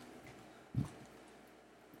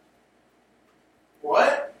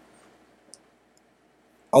 What?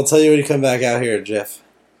 I'll tell you when you come back out here, Jeff.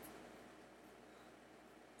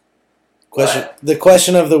 The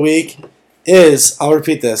question of the week is, I'll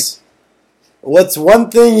repeat this. What's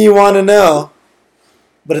one thing you want to know,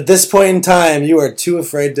 but at this point in time, you are too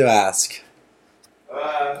afraid to ask?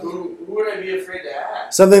 Who would I be afraid to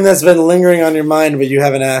ask? Something that's been lingering on your mind, but you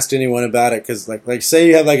haven't asked anyone about it, because, like, say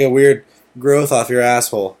you have, like, a weird growth off your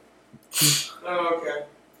asshole. Oh, okay.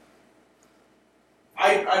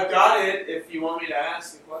 I've got it, if you want me to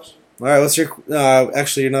ask the question. All right, what's your...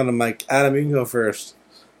 actually, you're not on mic. Adam, you can go first.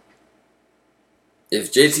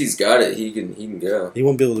 If JT's got it, he can go. He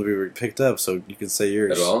won't be able to be picked up, so you can say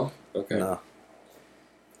yours. At all? Okay. No.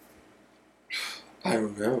 I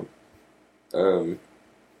don't know.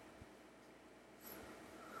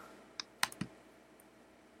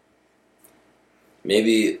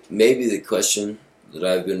 Maybe the question that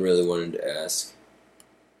I've been really wanting to ask.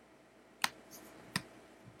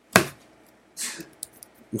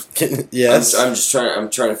 Yes. I'm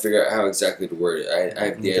trying to figure out how exactly to word it. I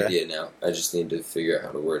have the idea now. I just need to figure out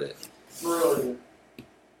how to word it. Brilliant.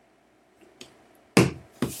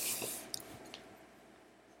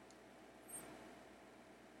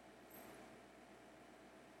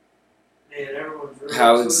 Man, everyone's really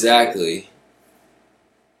How exactly?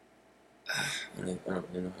 I don't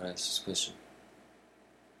really know how to ask this question.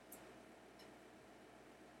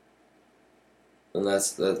 And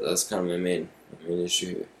that's kind of my main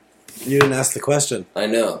issue here. You didn't ask the question. I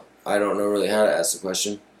know. I don't know really how to ask the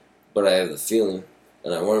question, but I have the feeling,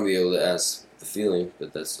 and I want to be able to ask the feeling,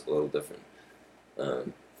 but that's a little different.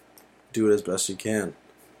 Do it as best you can.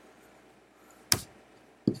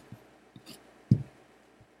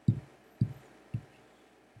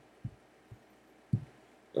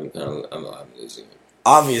 I'm losing it.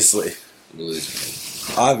 Obviously. I'm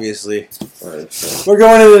losing it. Obviously. Alright, so We're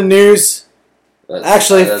going to the news.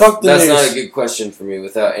 Actually, fuck the news. That's not a good question for me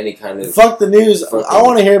without any kind of... Fuck the news. I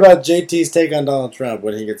want to hear about JT's take on Donald Trump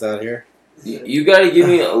when he gets out here. You got to give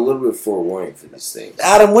me a little bit of forewarning for these things.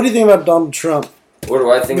 Adam, what do you think about Donald Trump? What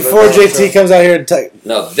do I think before about Donald JT Trump? comes out here and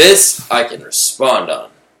No, this I can respond on.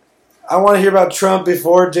 I want to hear about Trump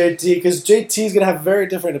before JT, because JT's going to have a very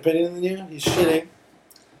different opinion than you. He's shitting.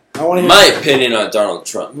 I want to hear my opinion on Donald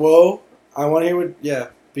Trump. Whoa. I want to hear what... Yeah.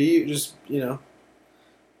 Be just,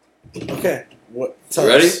 Okay. What? You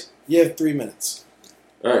ready? You have 3 minutes.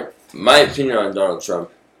 Alright. My opinion on Donald Trump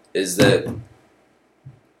is that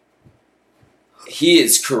he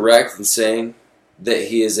is correct in saying that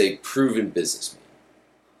he is a proven businessman.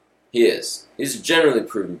 He is. He's a generally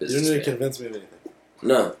proven You businessman. don't need to convince me of anything.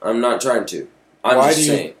 No, I'm not trying to. I'm Why just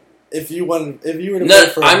saying. If you were to No,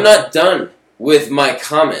 vote for I'm not done with my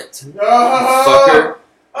comment. No! Fucker.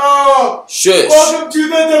 Oh! Shush. Welcome to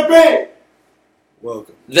the debate!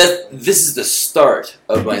 Welcome. This is the start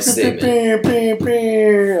of my statement.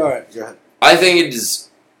 Alright, go ahead. I think it is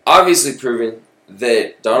obviously proven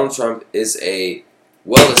that Donald Trump is a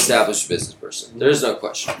well-established business person. There's no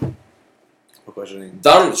question. No questioning.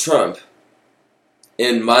 Donald Trump,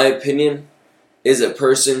 in my opinion, is a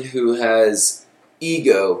person who has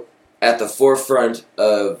ego at the forefront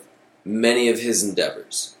of many of his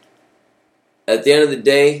endeavors. At the end of the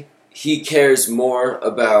day, he cares more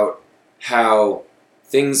about how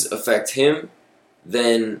things affect him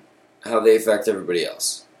than how they affect everybody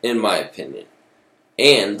else, in my opinion.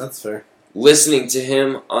 And That's fair. listening to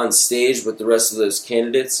him on stage with the rest of those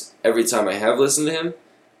candidates, every time I have listened to him,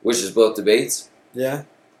 which is both debates, Yeah.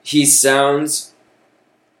 he sounds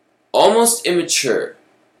almost immature.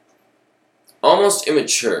 Almost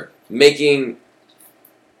immature. Making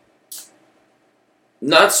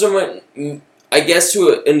not so much, I guess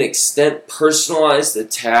to an extent, personalized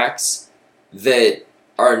attacks that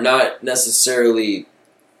are not necessarily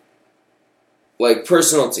like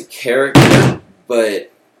personal to character,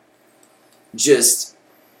 but just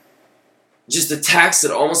attacks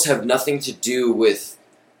that almost have nothing to do with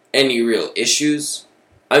any real issues.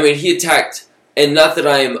 I mean, he attacked, and not that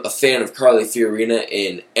I am a fan of Carly Fiorina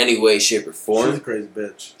in any way, shape, or form. She's a crazy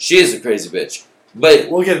bitch. She is a crazy bitch. But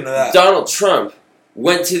We'll get into that. Donald Trump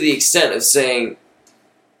went to the extent of saying,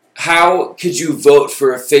 how could you vote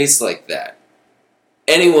for a face like that?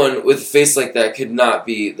 Anyone with a face like that could not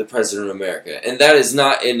be the president of America. And that is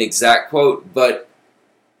not an exact quote, but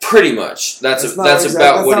pretty much. That's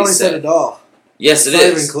about what he said. At all. Yes, it It's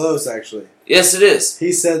not is. even close, actually. Yes, it is.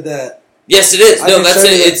 He said that. Yes, it is. No, that's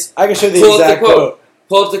it. I can show you the Pull up the exact quote. quote.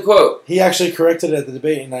 Pull up the quote. He actually corrected it at the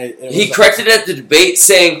debate, and He corrected it at the debate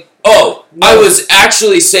saying, "Oh, No. I was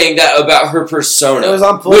actually saying that about her persona," It was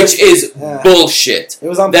on which is Yeah. bullshit. It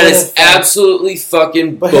was on That is PolitiFact. absolutely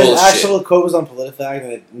fucking But bullshit. his actual quote was on PolitiFact,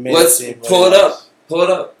 and it made Let's it seem like pull it up. Pull it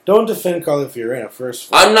up. Don't defend Carly Fiorina first.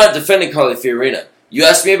 I'm not defending Carly Fiorina. You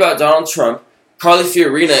asked me about Donald Trump. Carly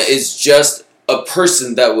Fiorina is just a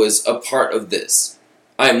person that was a part of this.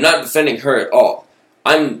 I am not defending her at all.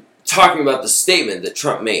 I'm talking about the statement that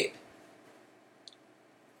Trump made.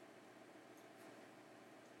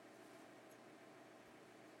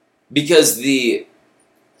 Because the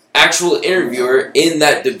actual interviewer in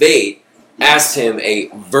that debate asked him a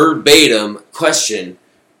verbatim question.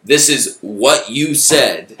 This is what you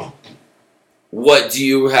said. What do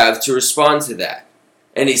you have to respond to that?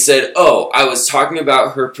 And he said, oh, I was talking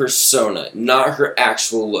about her persona, not her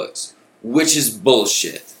actual looks. Which is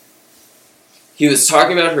bullshit. He was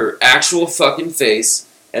talking about her actual fucking face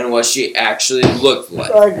and what she actually looked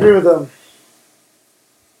like. I agree with him.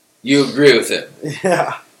 You agree with him?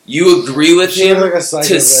 Yeah. You agree with She him looked like a psycho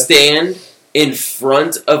to bitch. stand in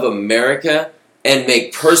front of America and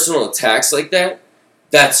make personal attacks like that?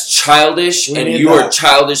 That's childish, We and need you that. are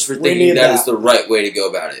childish for We thinking need that is that. the right way to go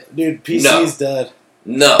about it. Dude, PC's No. dead.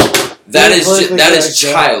 No, that Being is politically that correct, is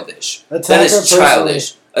yeah. childish. Attack That her is personally.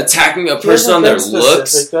 childish. Attacking a He person on hasn't their been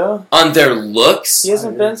looks, specific, though. on their looks, He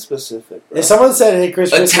hasn't I agree. been specific. Bro. If someone said, "Hey, Chris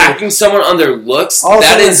Christie," attacking someone on their looks, All of a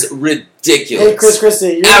that sudden- is ridiculous. "Hey, Chris Christie,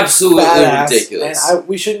 you're Absolutely badass, ridiculous. And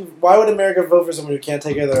we shouldn't. Why would America vote for someone who can't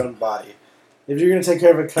take care of their own body? If you're going to take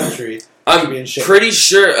care of a country, you should be in I'm shape." pretty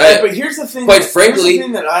sure. Yeah, but here's the thing. quite here's frankly- the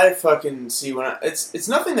thing that I fucking see when it's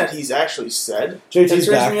nothing that he's actually said JT's that turns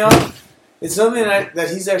back. me off. It's nothing that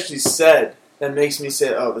he's actually said that makes me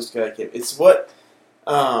say, "Oh, this guy can't."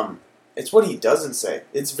 It's what he doesn't say.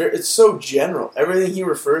 It's so general. Everything he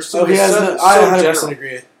refers to Oh, he is has. so, No, I so 100% general.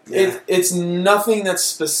 agree. Yeah. It's nothing that's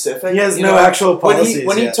specific. He has you no know? actual When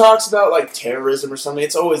policies. he yet. talks about like terrorism or something,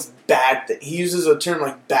 it's always bad. He uses a term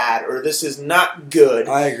like bad or this is not good.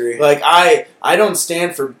 I agree. Like I don't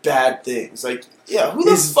stand for bad things. Like yeah, who the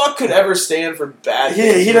He's- fuck could ever stand for bad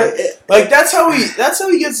Yeah, things? he man? don't. Like that's how he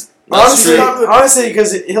gets. That's true. Honestly,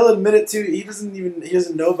 because he'll admit it too. He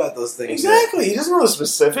doesn't know about those things. Exactly, he doesn't know the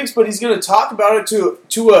specifics, but he's going to talk about it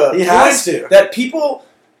to a He has to. that people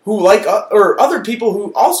who like or other people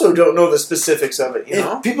who also don't know the specifics of it. You If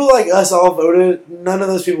know. people like us all voted, none of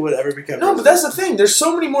those people would ever become. No, but that's the thing. There's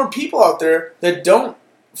so many more people out there that don't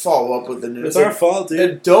follow up with the news. It's our fault, dude.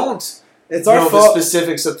 That don't It's know our fault. the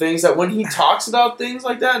specifics of things. That when he talks about things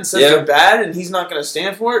like that and says Yeah. they're bad and he's not going to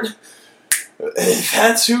stand for it,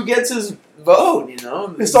 that's who gets his vote. You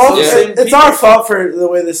know, It's all. Yeah. It's our fault for the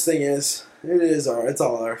way this thing is. It's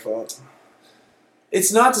all our fault.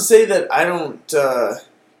 It's not to say that I don't.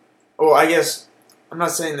 Well, I guess I'm not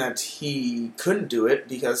saying that he couldn't do it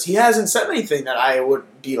because he hasn't said anything that I would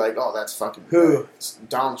be like, "Oh, that's fucking." Who? It's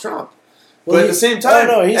Donald Trump. But at the same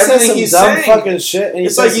time, he says some he's dumb saying, fucking shit. And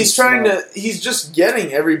it's like he's trying to. He's just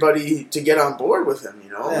getting everybody to get on board with him.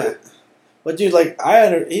 Yeah. But dude,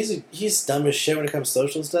 he's dumb as shit when it comes to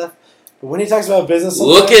social stuff. But when he talks about business,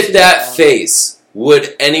 look at that face.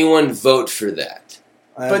 Would anyone vote for that?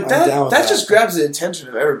 But that just grabs the attention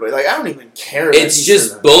of everybody. Like I don't even care. It's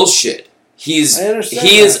just bullshit. He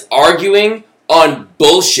is arguing on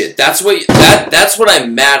bullshit. That's what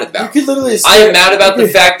I'm mad about. You could literally say, I am mad about the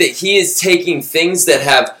fact that he is taking things that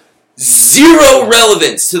have zero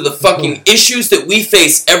relevance to the fucking issues that we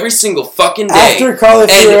face every single fucking day. After Carly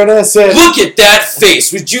Fiorina said, look at that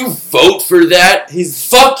face. Would you vote for that?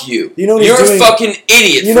 Fuck you. You know what You're he's doing? a fucking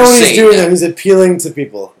idiot. You know what he's doing? That. He's appealing to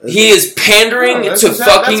people. He is pandering to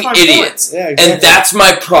fucking idiots, yeah, exactly. and that's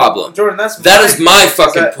my problem. Jordan, that is my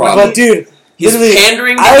fucking problem. But dude, he's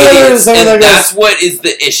pandering to idiots, and that's what is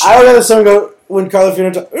the issue. I would rather someone go when Carly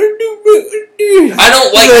Fiorina. I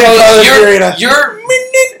don't like Carly.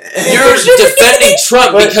 You're defending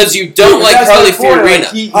Trump because you don't like Carly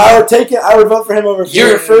Fiorina. I would vote for him over.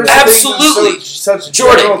 You're absolutely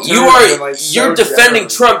Jordan. You're defending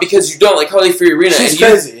Trump because you don't like Carly Fiorina. She's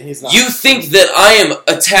crazy. He's not. You think that I am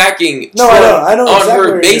attacking Trump I know exactly on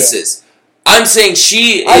her basis. I'm saying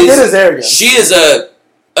she is a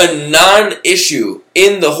non-issue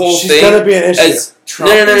in the whole thing. She's gonna be an issue.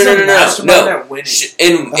 No.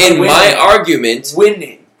 In my argument,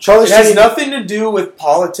 winning. It has nothing to do with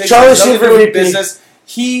politics. Charlie nothing to do with business.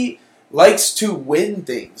 He likes to win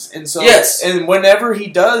things, and so and whenever he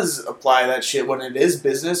does apply that shit, when it is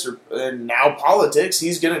business or now politics,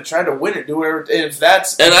 he's gonna try to win it. Do whatever. If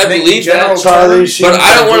that's and I believe that, Charlie, but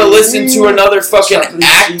I don't want to listen to another fucking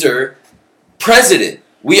actor president.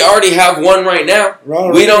 We already have one right now.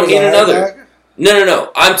 We don't need another.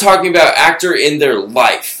 No. I'm talking about actor in their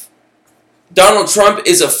life. Donald Trump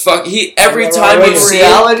is every time you see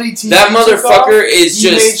it, that motherfucker is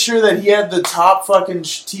he made sure that he had the top fucking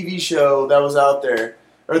TV show that was out there,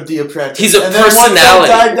 or The Apprentice. He's a personality. Once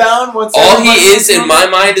that died down, all he is in my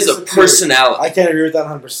mind is a personality. I can't agree with that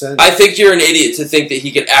 100%. I think you're an idiot to think that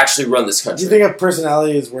he can actually run this country. Do you think a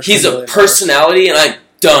personality is worse? He's a personality, and I'm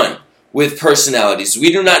done with personalities.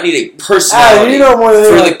 We do not need a personality for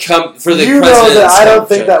the president. You know that I don't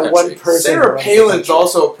think that one person. Sarah Palin's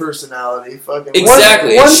also a personality. Fucking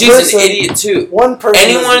exactly. She's an idiot too. One person.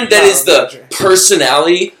 Anyone that is the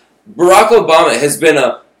personality. Barack Obama has been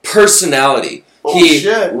a personality. He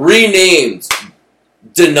renamed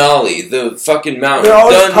Denali, the fucking mountain,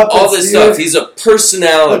 done all this stuff. He's a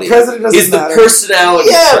personality. He's the personality.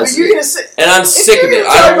 Yeah, but you're gonna say, and I'm sick of it.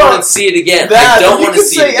 I don't want to see it again. I don't want to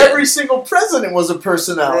see it again. You could say every single president was a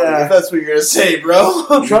personality. If that's what you're gonna say,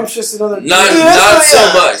 bro. Trump's just another. Not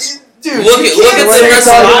so much. Dude, look at the rest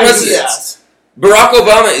of the presidents. Barack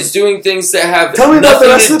Obama is doing things that have nothing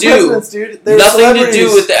to do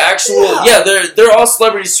with the actual. Yeah, they're all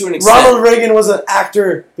celebrities to an extent. Ronald Reagan was an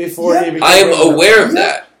actor before he became. I am aware of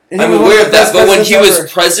that. I'm aware of that. But when he was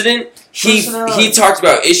president, he talked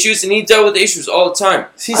about issues and he dealt with issues all the time.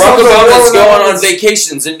 Barack Obama is going on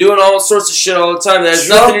vacations and doing all sorts of shit all the time that has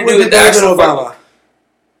nothing to do with the actual Obama.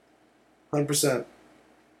 100%.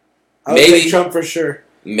 I would take Trump for sure.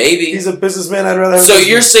 Maybe. He's a businessman. I'd rather. So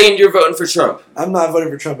you're saying you're voting for Trump? I'm not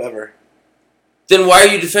voting for Trump ever. Then why are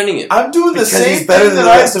you defending him? I'm doing the same thing that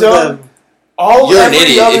I've done. You're an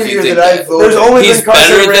idiot if you think that. There's only He's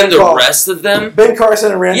better than the rest of them? Ben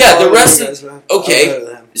Carson and Rand Paul. Yeah, the rest of...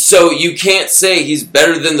 Okay, so you can't say he's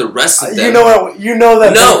better than the rest of them. You know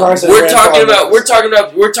that Ben Carson we're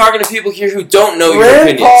talking to people here who don't know your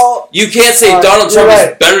opinions. You can't say Donald Trump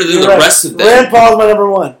is better than the rest of them. Rand Paul's my number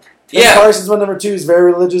one. Ben Carson's my number two. He's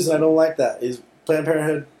very religious, and I don't like that. He's Planned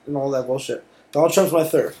Parenthood and all that bullshit. Donald Trump's my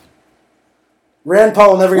third. Rand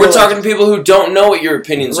Paul will never. We're talking to people who don't know what your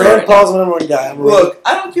opinions are. Rand Paul's my number one guy. Look,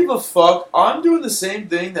 I don't give a fuck. I'm doing the same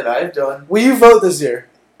thing that I've done. Will you vote this year?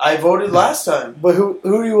 I voted last time. But who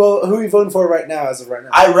are you voting for right now? As of right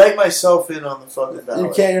now, I write myself in on the fucking ballot.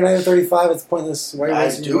 You can't. You're not even 35. It's pointless. Why are you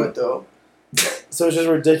I do it though. So it's just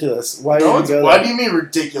ridiculous. Why do you mean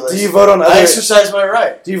ridiculous? Do you vote on other? I exercise my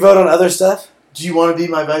right. Do you vote on other stuff? Do you want to be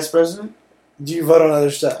my vice president? Do you vote on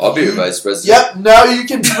other stuff? I'll be your vice president. Yep, now you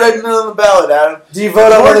can be written on the ballot, Adam. Do you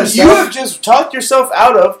vote on other stuff? You have just talked yourself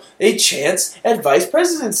out of a chance at vice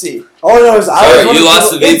presidency. All I know is you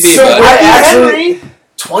lost the VP, Henry,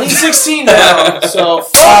 2016 now, so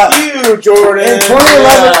fuck you, Jordan. In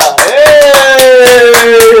 2011.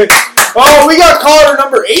 Hey! Oh, we got caller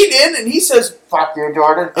number 8 in, and he says, fuck you,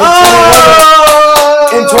 Jordan. In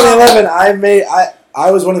 2011,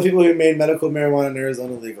 I was one of the people who made medical marijuana in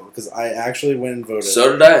Arizona legal because I actually went and voted.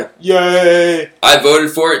 So did I. Yay! I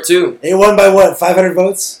voted for it too. It won by what? 500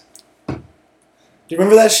 votes? Do you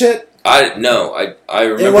remember that shit? I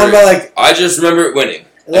remember. It won by like I just remember it winning.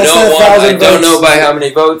 less I than don't 1,000 votes. I don't know by how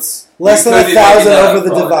many votes. Less than You could be 1,000 making that over up the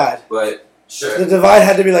probably, divide. But sure. The divide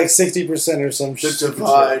had to be like 60% or some The shit.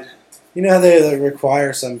 divide. You know how they like,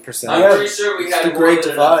 require some percentage. I'm pretty sure we had the more great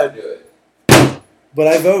than enough divide. to do it. But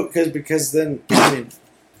I vote because then I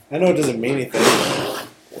know it doesn't mean anything.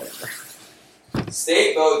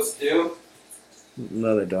 State votes do.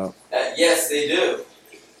 No, they don't. Yes, they do.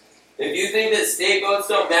 If you think that state votes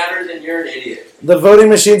don't matter, then you're an idiot. The voting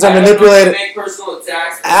machines are I don't manipulated. know if you make personal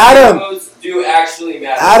attacks, but Adam! state votes do actually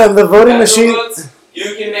matter. Adam, the voting Federal machine. votes,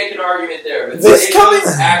 you can make an argument there. But This state coming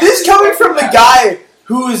votes actually from the matter. guy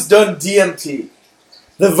who has done DMT.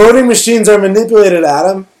 The voting machines are manipulated,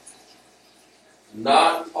 Adam.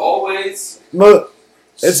 Not always.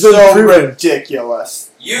 It's been so proven. ridiculous.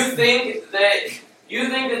 You think that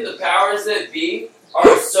the powers that be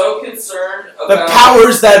are so concerned about The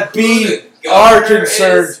powers that who be the are governor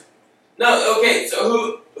concerned. is? No, okay.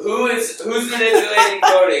 So who's manipulating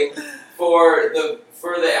voting for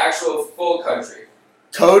the actual full country?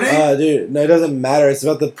 Cody? Dude, no, it doesn't matter. It's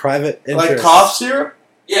about the private interest. Like cough syrup?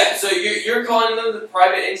 Yeah. So you're calling them the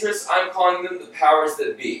private interests. I'm calling them the powers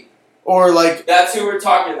that be. Or like That's who we're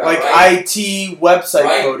talking about. Right? IT website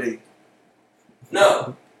Right? coding.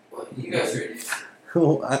 No. Well, you guys are idiots.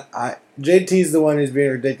 JT's the one who's being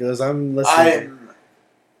ridiculous. I'm listening.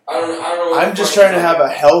 I don't know. What I'm the just fuck trying to you're have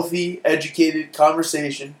talking a healthy, educated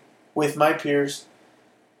conversation with my peers,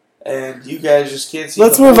 and you guys just can't see.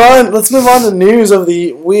 Let's move on. Let's move on to news of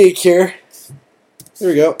the week here. Here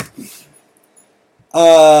we go.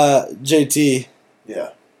 JT. Yeah.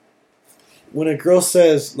 When a girl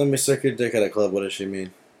says, "Let me suck your dick at a club," what does she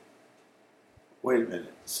mean? Wait a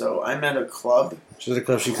minute. So I'm at a club. She's at a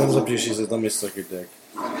club. She comes up to you. She says, "Let me suck your dick."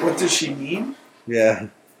 What does she mean? Yeah.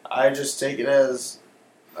 I just take it as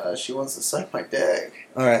she wants to suck my dick.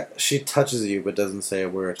 All right. She touches you but doesn't say a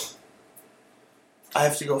word. I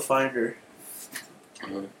have to go find her.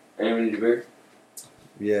 Anyone need a beer?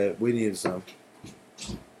 Yeah, we need some.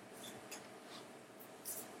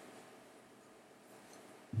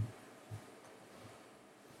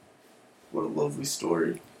 What a lovely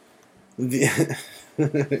story. Here we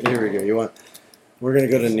go. We're gonna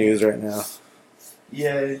go to news right now.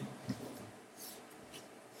 Yay.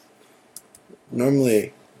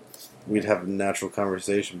 Normally, we'd have a natural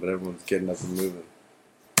conversation, but everyone's getting up and moving.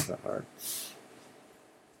 It's not hard.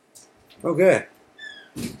 Okay.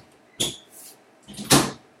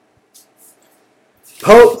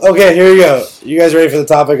 Okay, here we go. You guys ready for the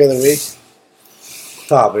topic of the week?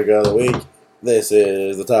 Topic of the week. This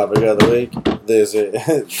is the topic of the week. This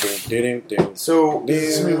is... So, does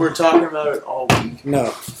this mean we're talking about it all week?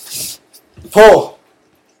 No. Poll.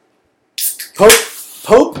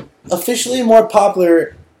 Pope officially more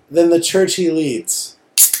popular than the church he leads.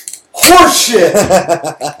 Horseshit!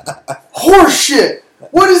 Horseshit!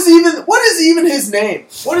 What is even his name?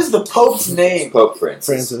 What is the Pope's name? Pope Francis.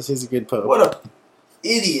 Francis, he's a good pope. What a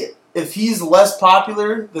idiot. If he's less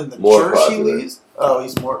popular than the More church popular. he leads... Oh,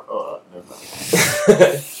 he's more... Oh, never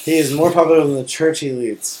mind. He is more popular than the church he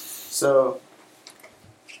leads. So...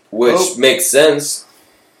 Which Pope. makes sense.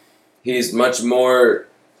 He's much more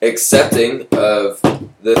accepting of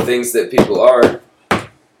the things that people are.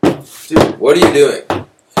 Dude. What are you doing?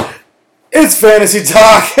 It's fantasy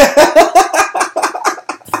talk!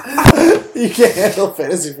 You can't handle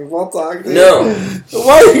fantasy football talk, dude. No.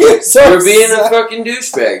 Why are you so You're being a upset? fucking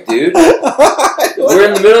douchebag, dude. We're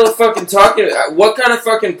in the middle of fucking talking. What kind of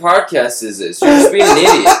fucking podcast is this? You're just being an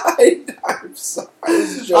idiot. I'm sorry.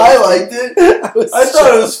 I I liked it. I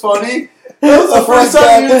thought it was funny. That was the first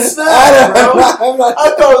time you snapped, bro.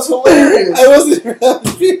 I thought it was hilarious. I wasn't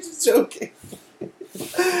really joking.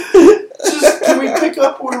 Just, can we pick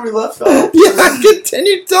up where we left off? Yeah,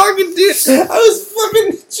 continue talking, dude. I was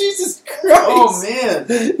fucking... Jesus Christ. Oh, man.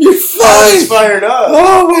 You're I fine. was fired up.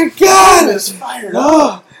 Oh, my I God. was fired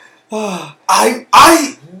up. Oh.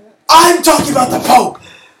 I'm talking about the Pope.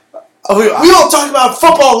 We will talk about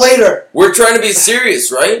football later. We're trying to be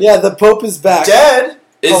serious, right? Yeah, the Pope is back. Dead?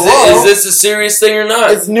 Is this a serious thing or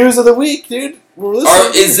not? It's news of the week, dude. We're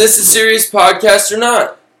listening. Is this a serious podcast or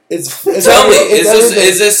not? It's Tell me,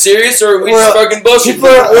 is this serious or are we just fucking bullshit?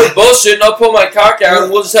 We're bullshit and I'll pull my cock out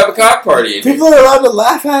and we'll just have a cock party. People are allowed to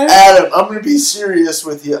laugh at it. Adam, I'm going to be serious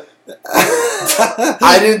with you.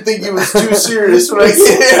 I didn't think it was too serious when I came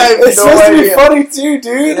here. I have It's no supposed to be idea. funny too,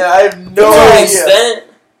 dude. Yeah, I have no To an idea. extent.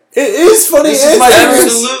 It is funny. This and is my serious.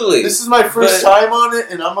 Absolutely. This is my first time on it,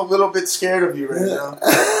 and I'm a little bit scared of you right now.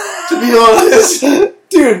 To be honest.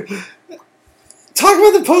 Dude, talk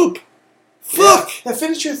about the Pope. Fuck. Yeah,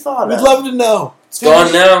 finish your thought. We'd Adam. love to know. It's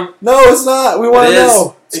gone now. No, it's not. We want to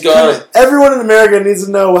know. It's gone. Everyone in America needs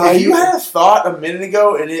to know how if you had a thought a minute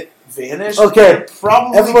ago and it vanished, okay. you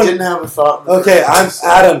probably didn't have a thought. Okay, I'm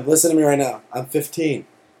Adam. Listen to me right now. I'm 15.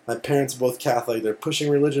 My parents are both Catholic. They're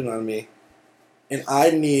pushing religion on me, and I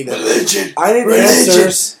need religion. I need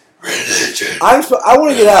answers. Religion. I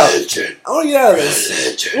want to get out. Religion. I want to get out of this.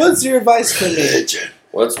 Religion. What's your advice for me? Religion.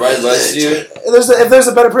 What's my advice to you? If there's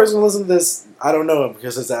a better person to listen to this, I don't know him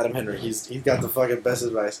because it's Adam Henry. He's got the fucking best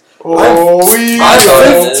advice. I'm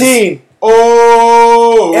 15.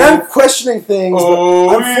 Oh, and I'm questioning things. But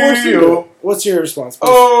I'm forced to do it. What's your response? Please?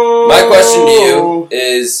 My question to you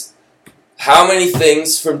is, how many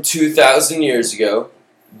things from 2,000 years ago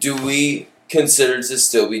do we consider to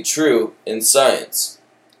still be true in science?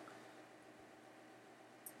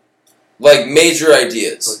 Like major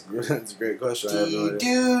ideas. That's a great question. I have no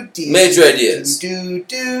idea. Major ideas. They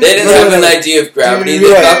didn't No, have no, an no. idea of gravity. Dude,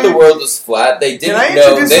 They yeah. thought the world was flat. They Can I didn't know.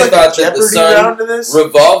 introduce They like thought a that the Jeopardy sun round to this?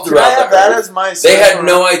 revolved Can I around have the that earth. as my They had second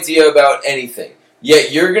no round? idea about anything.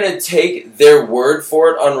 Yet you're going to take their word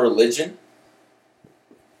for it on religion?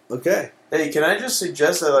 Okay. Hey, can I just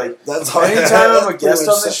suggest that, like, That's all. anytime I'm a That's guest pretty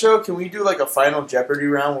on much this show, can we do like a final Jeopardy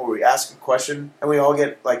round where we ask a question and we all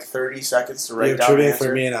get like 30 seconds to You write have down an trivia answer?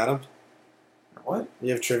 for me and Adam? What?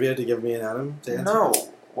 You have trivia to give me and Adam to answer? No.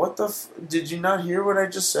 What the? Did you not hear what I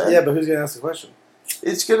just said? Yeah, but who's going to ask the question?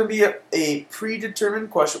 It's going to be a predetermined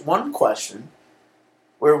question, one question,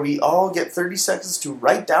 where we all get 30 seconds to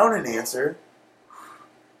write down an answer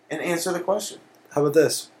and answer the question. How about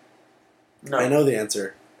this? No. I know the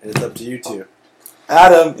answer, and it's up to you two.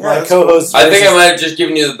 Adam, Yeah, my that's co-host. I think I might have just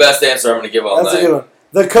given you the best answer I'm going to give all That's a night. good one.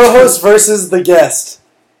 The co-host versus the guest.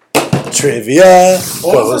 Trivia.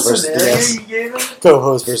 What Co-host was the versus the scenario guest. you gave him?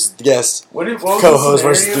 Co-host versus the guest. What was Co-host the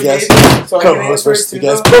versus scenario the guest. you gave him? So I can Co-host answer versus it the too,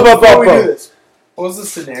 guest. though? Bo, bo, bo, Before we bo. do this, what was the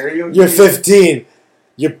scenario? You're you gave him? 15.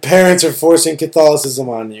 Your parents are forcing Catholicism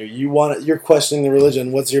on you. You're questioning the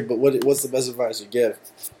religion. What's the best advice you give?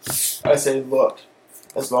 I say, look,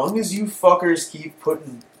 as long as you fuckers keep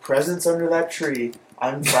putting presents under that tree,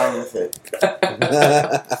 I'm fine with it.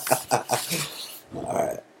 All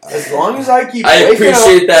right. As long as I keep I waking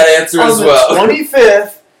appreciate up that answer on as the well.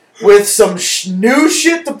 25th with some new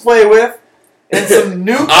shit to play with and some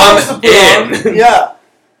new clothes to I'm put in. on. Yeah.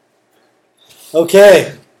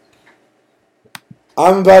 Okay.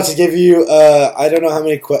 I'm about to give you. I don't know how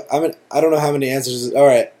many. I don't know how many answers. All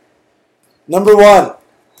right. Number 1.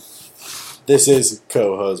 This is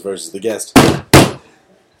co-host versus the guest.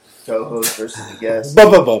 Co-host versus the guest.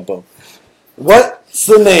 Bum, bum, bum, bum. What's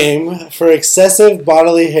the name for excessive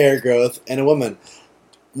bodily hair growth in a woman?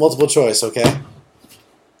 Multiple choice. Okay.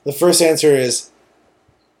 The first answer is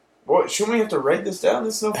What? Shouldn't we have to write this down?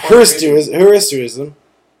 This is no fun. Histriism,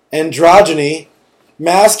 androgyny,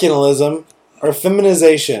 masculinism, or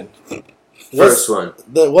feminization. First one.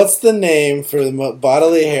 What's the name for the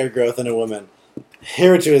bodily hair growth in a woman?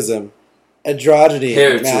 Histriism, androgyny,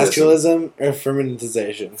 Histriism. masculinism, or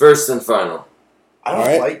feminization? First and final. I don't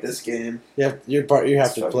Alright. like this game. You have you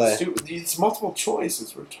have to fucking play. stupid. It's multiple choice.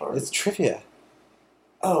 It's retarded. It's trivia.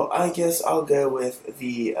 Oh, I guess I'll go with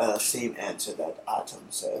the same answer that Atom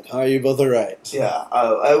said. Oh, you both are right. Yeah.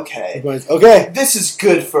 Oh, okay. Okay. This is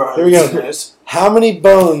good for our Here we go. listeners. How many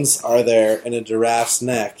bones are there in a giraffe's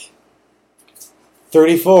neck?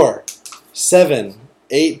 34, 7,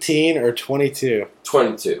 18, or 22?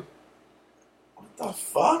 22. What the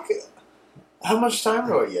fuck? How much time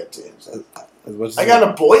do I get to answer? What's I got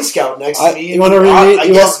a Boy Scout next to me. you wanna reread- I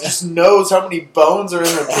you guess want- just knows how many bones are in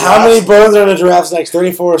a How many giraffe. bones are in a giraffe's neck?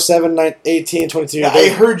 34, 7, 9, 18, 22. Yeah, I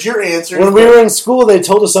heard your answer. When we were in school, they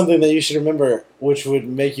told us something that you should remember, which would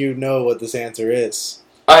make you know what this answer is.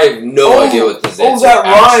 I have no idea what this answer that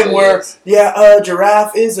rhyme actually where, is. yeah, a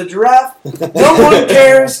giraffe is a giraffe. No one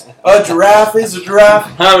cares. A giraffe is a giraffe.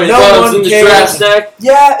 How many No bones one in the cares. giraffe's neck?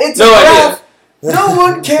 Yeah, it's No a idea. giraffe. No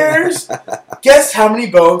one cares. Guess how many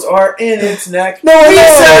bones are in its neck? No one knows.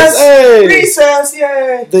 Recess! Hey! Recess!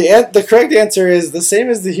 Yay! The correct answer is the same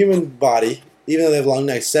as the human body, even though they have long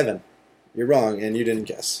necks. 7. You're wrong, and you didn't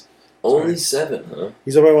guess. Only 7, huh?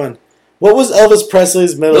 He's up by 1. What was Elvis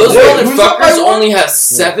Presley's middle Those name? who's up by motherfuckers one? only have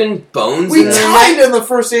 7 bones We in their tied neck? in the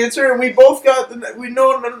first answer, and we both got the. We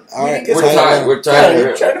know. All right, We're Tied. tied. We're Yeah, tied.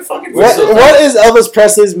 you're trying to fucking. We're still What is Elvis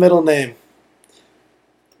Presley's middle name?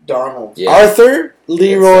 Donald. Yeah. Arthur,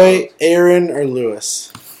 Leroy, Aaron, or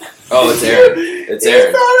Lewis? Oh, it's Aaron. It's You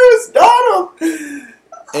Aaron. thought it was Donald.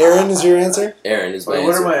 Aaron is your answer? Aaron is my Wait, what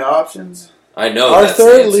are answer. my options? I know that's the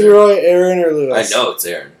Arthur, answer. Leroy, Aaron, or I Lewis? know it's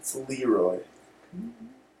Aaron. It's Leroy.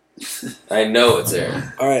 I know it's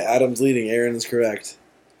Aaron. All right, Adam's leading. Aaron is correct.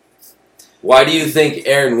 Why do you think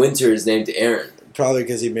Aaron Winter is named Aaron? Probably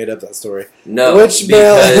because he made up that story. No, Which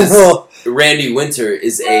male because animal? Randy Winter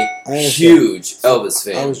is a understand. huge Elvis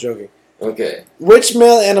fan. I was joking. Okay. Which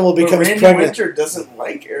male animal But becomes Randy pregnant? Winter doesn't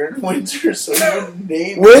like Aaron Winter, so he wouldn't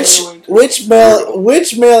name Which Aaron Winter.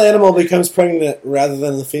 which male animal becomes pregnant rather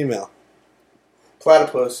than the female?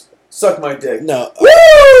 Platypus. Suck my dick. No.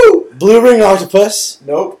 Woo! Blue ring octopus,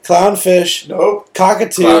 Nope. clownfish, Nope.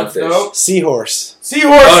 cockatoo, Clownfish. Nope. seahorse.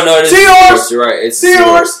 Seahorse. Oh no, it is Seahorse. You're right. It's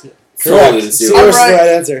Seahorse. Totally the Correct. seahorse. Seahorse is the right. right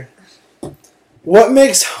answer. What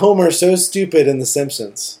makes Homer so stupid in The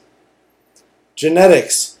Simpsons?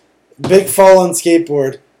 Genetics. Big fall on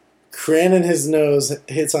skateboard. Crayon in his nose.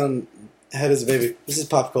 Hits on head as a baby. This is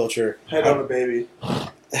pop culture. Head on a baby.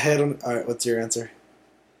 Head on. All right. What's your answer?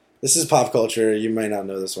 This is pop culture. You might not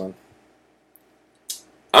know this one.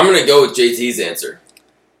 I'm gonna go with JT's answer.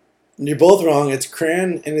 You're both wrong. It's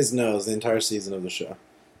crayon in his nose the entire season of the show.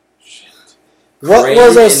 Shit. What Crayon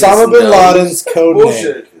was in his Osama bin nose? Laden's code name?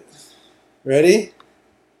 Bullshit. Ready?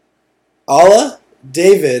 Allah,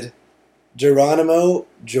 David, Geronimo,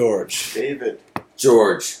 George. David.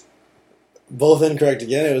 George. Both incorrect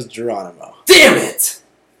again. It was Geronimo. Damn it!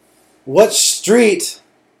 What street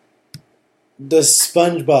does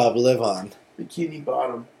SpongeBob live on? Bikini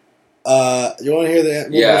Bottom. You want to hear the?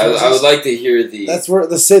 Yeah, I would like to hear the. That's where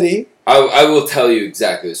the city. I will tell you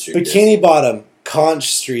exactly the street. it is. Bikini Bottom,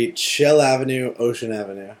 Conch Street, Shell Avenue, Ocean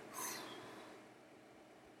Avenue.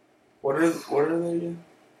 What are they again?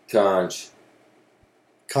 Conch.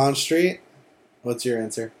 Conch Street. What's your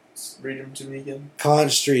answer? Read them to me again.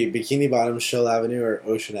 Conch Street, Bikini Bottom, Shell Avenue, or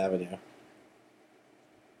Ocean Avenue?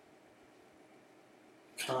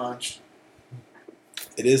 Conch.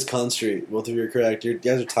 It is Conch Street. Both of you are correct. You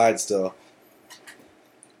guys are tied still.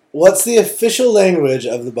 What's the official language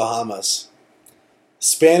of the Bahamas?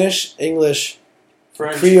 Spanish, English,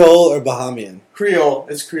 French. Creole, or Bahamian? Creole.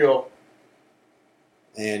 It's Creole.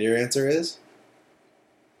 And your answer is?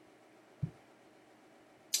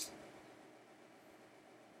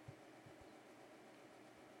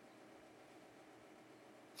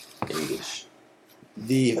 English.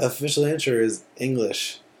 The official answer is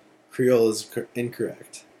English. Creole is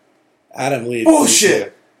incorrect. Adam leads.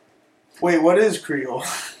 Bullshit! Wait, what is Creole?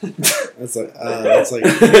 That's like.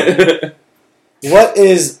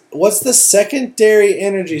 What's the secondary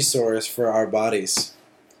energy source for our bodies?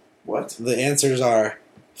 What? The answers are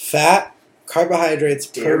fat, carbohydrates,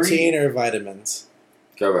 Dairy? protein, or vitamins.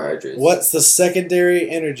 Carbohydrates. What's the secondary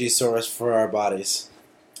energy source for our bodies?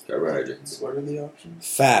 Carbohydrates. What are the options?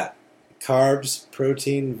 Fat, carbs,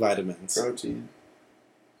 protein, vitamins. Protein.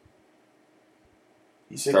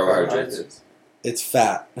 You said Carbohydrates. carbohydrates. It's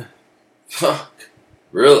fat.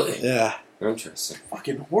 Really? Yeah. Interesting.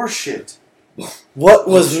 Fucking horseshit. What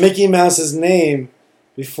was Mickey Mouse's name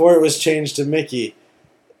before it was changed to Mickey?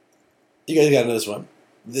 You guys gotta know this one.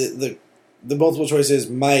 The multiple choice is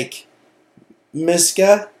Mike,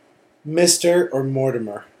 Miska, Mr., or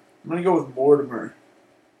Mortimer. I'm gonna go with Mortimer.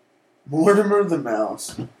 Mortimer the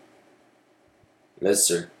mouse.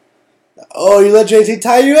 Mister. Oh, you let JT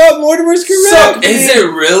tie you up. Mortimer's correct. Is it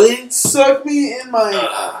really? Suck me in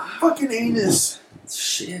my fucking anus.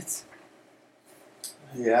 Shit.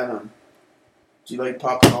 Hey Adam, do you like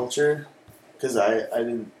pop culture? Because I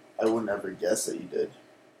wouldn't ever guess that you did.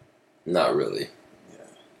 Not really.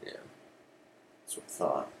 Yeah. That's what I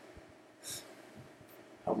thought.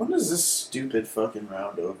 When is this stupid fucking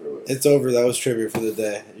round over with? It's over. That was trivia for the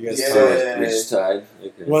day. You guys Yeah. We just tied.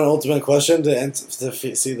 Okay. want an ultimate question to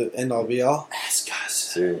see the end all be all? Ask us.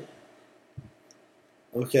 Sir.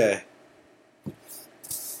 Okay.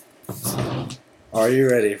 Are you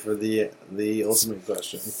ready for the ultimate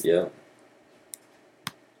question? Yeah.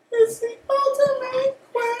 It's the ultimate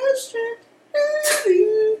question.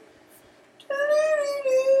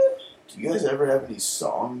 Do you guys ever have any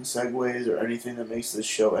song segues or anything that makes this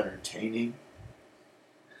show entertaining?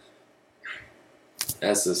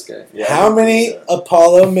 Ask this guy. Yeah, I How don't think many so.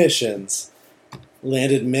 Apollo missions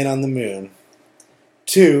landed men on the moon?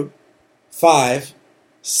 2, 5,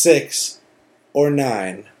 6, or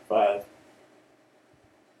 9? 5.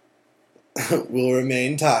 Will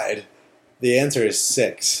remain tied. The answer is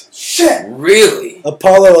 6. Shit! Really?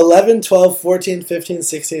 Apollo 11, 12, 14, 15,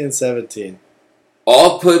 16, and 17.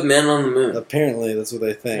 All put men on the moon. Apparently, that's what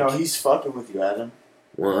they think. No, he's fucking with you, Adam.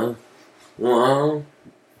 Wow.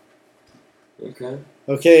 Okay.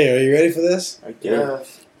 Okay, are you ready for this? I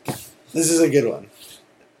guess. This is a good one.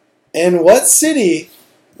 In what city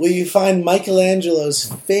will you find Michelangelo's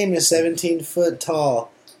famous 17-foot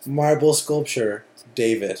tall marble sculpture,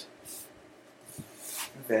 David?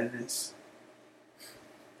 Venice.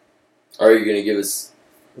 Are you gonna give us?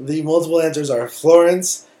 The multiple answers are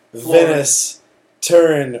Florence, Florence. Venice,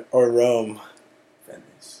 Turin or Rome?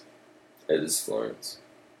 Venice. It is Florence.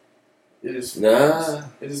 It is Nah. Venice.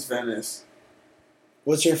 It is Venice.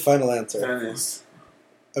 What's your final answer? Venice.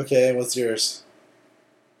 Okay, and what's yours?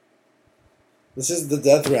 This is the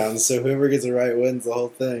death round, so whoever gets it right wins the whole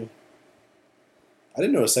thing. I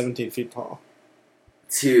didn't know it was 17 feet tall.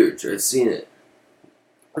 It's huge. I've seen it.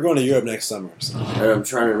 We're going to Europe next summer. So. And I'm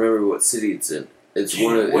trying to remember what city it's in. It's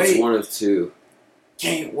one of two.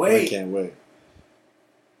 Can't I wait. can't wait.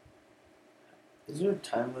 Is there a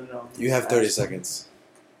time limit on this? You have 30 seconds.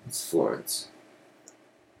 It's Florence.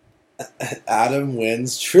 Adam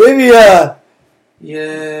wins trivia!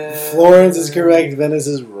 Yeah. Florence is correct, Venice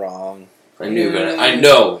is wrong. I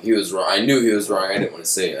know he was wrong. I knew he was wrong. I didn't want to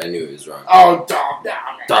say it. I knew he was wrong. Oh, damn it.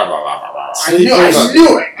 I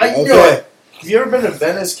knew it. I knew it. Have you ever been to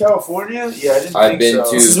Venice, California? Yeah, I didn't I've think been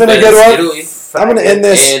so. to This has been a Venice, good one. Italy, I'm going to end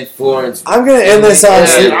this. and Florence. I'm going to end this on and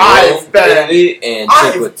sleep. I've been- Italy, and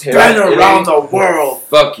I've Cinque been Terre, around Italy. the world.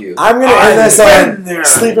 Fuck you. I'm going to end I've this been on there.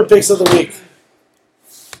 sleeper picks of the week.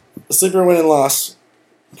 Sleeper win and loss.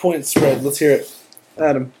 Point spread. Let's hear it.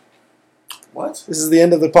 Adam, What? this is the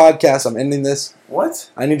end of the podcast. I'm ending this. What?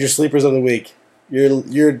 I need your sleepers of the week.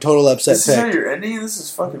 Your total upset This is how pick. you're ending? This is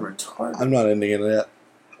fucking retarded. I'm not ending it yet.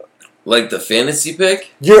 Like the fantasy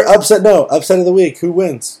pick Your upset of the week. Who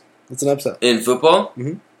wins? It's an upset. in football?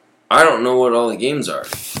 Mhm. I don't know what all the games are.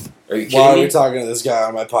 Are you Why kidding are we me? talking to this guy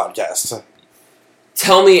on my podcast?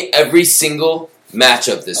 Tell me every single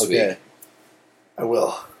matchup this week. Okay. I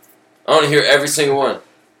will. I want to hear every single one.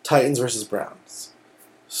 Titans versus Browns.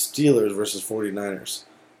 Steelers versus 49ers.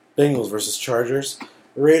 Bengals versus Chargers.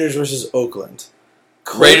 Raiders versus Oakland.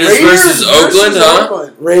 Raiders versus Oakland, huh?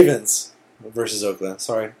 Oakland. Ravens versus Oakland.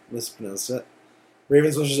 Sorry, mispronounced it.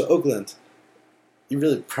 Ravens versus Oakland. You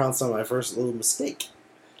really pounced on my first little mistake.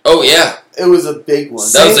 Oh, yeah. It was a big one.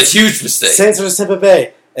 That was a huge mistake. Saints versus Tampa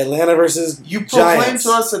Bay. Atlanta versus You proclaimed Giants.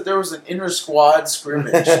 to us that there was an inter-squad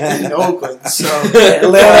scrimmage in Oakland, so...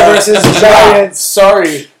 Atlanta versus Giants.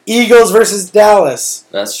 Sorry. Eagles versus Dallas.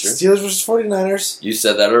 That's true. Steelers versus 49ers. You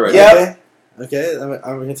said that already. Yeah. Okay,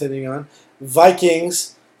 I'm continuing on.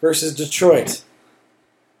 Vikings versus Detroit.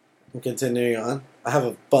 I'm continuing on. I have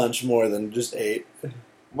a bunch more than just 8.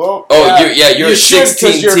 Well, Oh, you're you at should, 16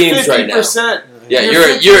 'cause you're teams right now. 50%. Yeah, You're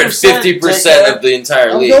you're at 50%, 50% of the entire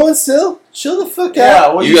I'm league. going still. Chill the fuck Yeah,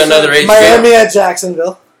 out. what You got said. another 8 Miami at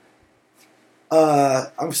Jacksonville.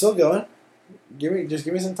 I'm still going. Just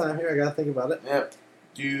give me some time here. I gotta think about it. Yep.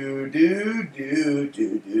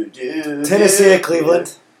 Tennessee at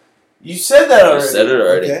Cleveland. You said that You already. said it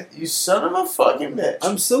already. Okay. You son of a fucking bitch.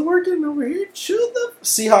 I'm still working over here. Chill the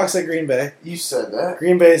Seahawks at Green Bay. You said that.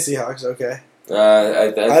 Green Bay Seahawks. Okay. I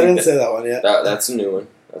I think didn't say that one yet. that's a new one.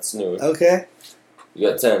 That's a new one. Okay. You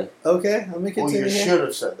got 10. Okay. Let me Well, continue you here. should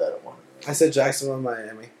have said that at one. I said Jacksonville and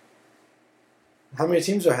Miami. How many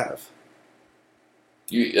teams do I have?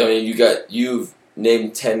 You've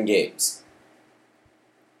named 10 games.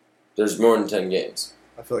 There's more than 10 games.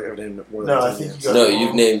 I feel like I've named more than No, 10 I think games. you got No, it wrong.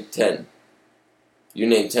 you've named 10. You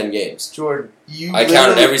named 10 games. Jordan, you I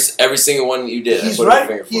counted literally- every single one you did. He's I put right. a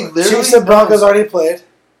finger He for it. literally Chiefs and Broncos knows. already played.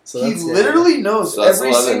 So He that's literally knows So that's every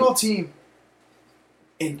 11. single team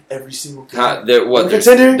in every single game.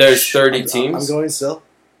 Continuing. There's 30 I'm teams. going still.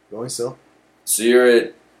 Going still. So you're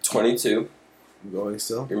at 22. I'm going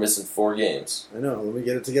still. You're missing 4 games. I know. Let me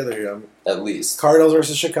get it together here. At least. Cardinals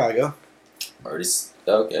versus Chicago. Okay,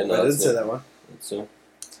 no, I didn't that's say good. that one. That's good.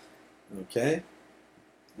 Okay.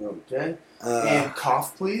 Okay. And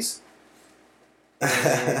cough, please.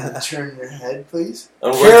 And turn your head, please.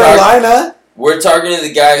 And Carolina. we're talking to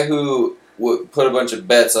the guy who put a bunch of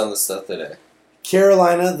bets on the stuff today.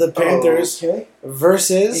 Carolina, the Panthers Okay.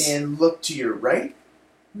 versus. And look to your right.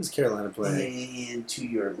 Who's Carolina playing? And to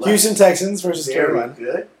your left. Houston Texans versus Very Carolina.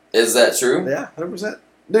 good. Is that true? Yeah, 100%.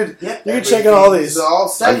 Dude, Yeah. you're checking all everything these. is all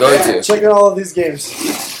set. I'm going Yeah. to. Checking all of these games.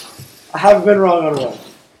 I haven't been wrong on one.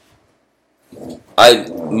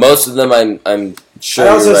 Most of them I'm sure I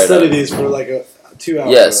also you're right study on. these for like 2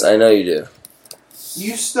 hours. Yes, I know you do.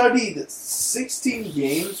 You studied 16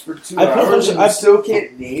 games for 2 I put hours and I- you still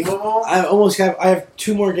can't name them all? I have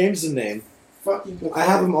 2 more games to name. Fucking I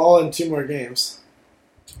have them all in 2 more games.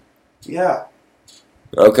 Yeah.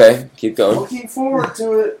 Okay, keep going. Looking forward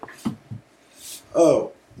to it.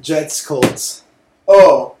 Oh, Jets, Colts.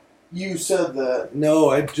 Oh, you said that. No,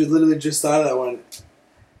 I literally just thought of that one.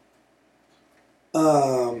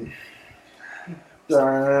 Dun,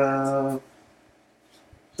 dun,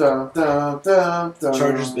 dun, dun, dun.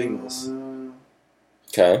 Chargers, Bengals.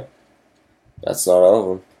 Okay, that's not all of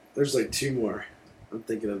them. There's like 2 more. I'm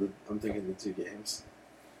thinking the 2 games.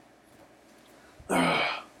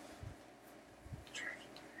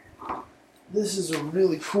 This is a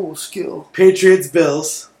really cool skill. Patriots,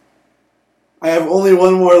 Bills. I have only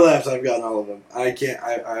one more left. I've gotten all of them. I can't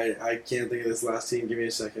think of this last team. Give me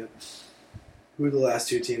a second. Who are the last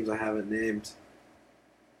two teams I haven't named?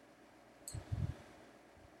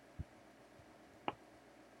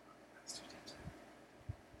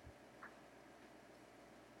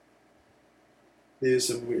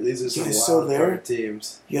 These are some You still wild there? card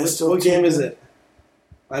teams. What game is it?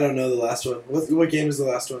 I don't know the last one. What game is the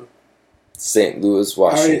last one? St. Louis,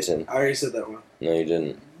 Washington. I already said that one. No, you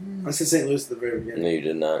didn't. I said St. Louis at the very beginning. No, you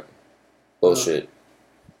did not. Bullshit.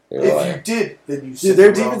 You're a If liar. you did, then you Dude, said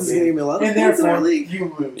their the wrong defense is game. getting me a lot of And points in our therefore, league.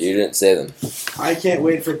 you lose. You didn't say them. I can't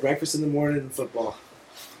wait for breakfast in the morning in football.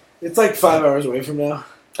 It's like 5 hours away from now.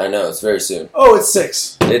 I know, it's very soon. Oh, it's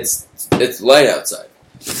 6. It's light outside.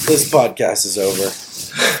 This podcast is over.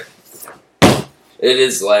 It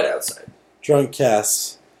is light outside.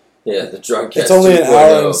 Drunkcast. Yeah, the Drunkcast. It's only an 2.0.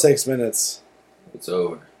 hour and 6 minutes. It's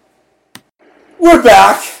over. We're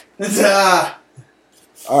back! Ah,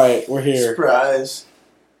 Alright, we're here. surprise.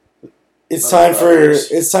 It's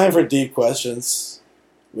time for deep questions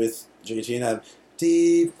with JT and Adam.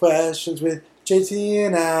 Deep questions with JT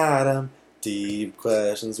and Adam. Deep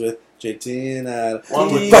questions with JT and Adam.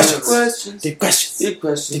 Deep questions. Deep questions. Deep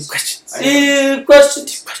questions. Deep questions. Deep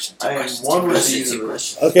questions. I am one with you.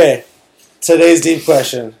 Okay, today's deep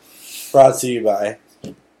question brought to you by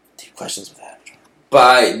Deep Questions with Adam.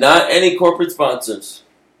 By not any corporate sponsors.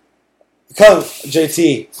 Come,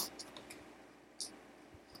 JT.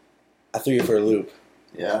 I threw you for a loop.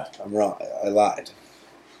 Yeah, I'm wrong. I lied.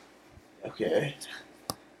 okay.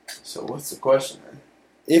 So what's the question then?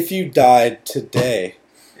 If you died today,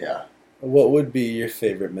 Yeah, what would be your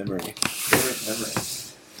favorite memory? favorite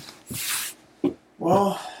memory.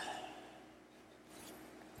 Well,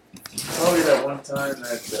 probably that one time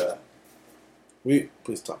that,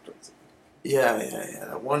 Please talk to us. yeah,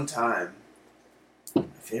 that one time, my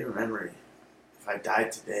favorite memory, if I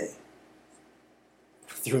died today,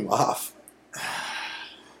 Threw him off.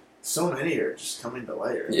 so many are just coming to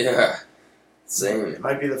light. Right? Yeah. It Same.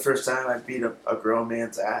 might be the first time I beat a grown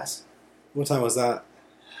man's ass. What time was that?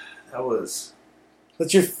 That was...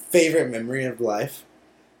 What's your favorite memory of life?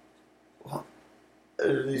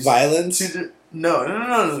 these Violence? two- No.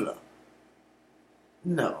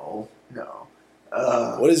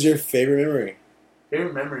 What is your favorite memory?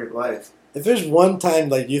 Favorite memory of life? If there's one time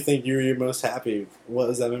like you think you were your most happy, what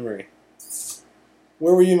was that memory?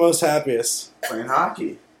 Where were you most happiest? Playing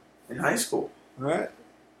hockey in high school. All right.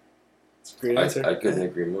 That's a great answer. I couldn't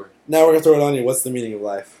agree more. Now we're gonna throw it on you. What's the meaning of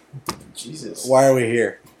life? Jesus. Why are we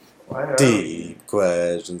here? Why are we- Deep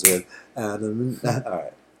questions with Adam. All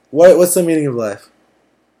right. What's the meaning of life?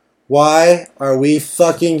 Why are we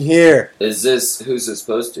fucking here? Is this who's it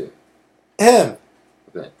supposed to? Him.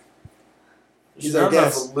 There's He's our not enough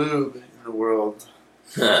guest. lube in the world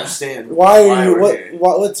to understand Why are you? we're here.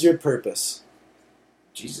 What's your purpose?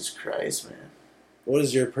 Jesus Christ, man. What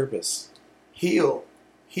is your purpose? Heal.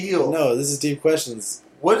 No, this is deep questions.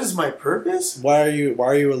 What is my purpose? Why are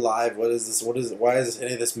you alive? What is this? Why does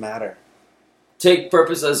any of this matter? Take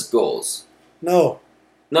purpose as goals. No,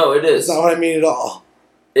 No, it that's is. not what I mean at all.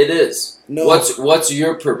 It is. No. What's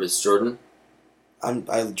your purpose, Jordan? I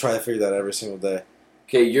try to figure that every single day.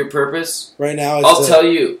 Okay, your purpose. Right now, it's I'll tell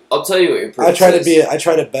you what your purpose I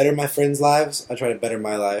try to better my friends' lives. I try to better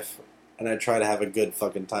my life, and I try to have a good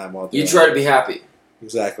fucking time while doing You try to be happy.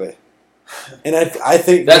 exactly. And I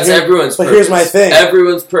think That's everyone's but purpose. here's my thing.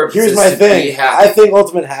 Everyone's purpose Here's is my to thing. be happy. I think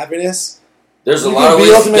ultimate happiness. There's a you lot can of be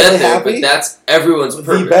ways to ultimately get there, happy. but that's everyone's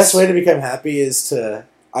purpose. The best way to become happy is to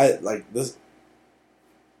this.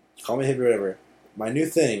 Call me hippie, or whatever. My new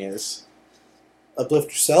thing is uplift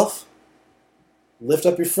yourself, lift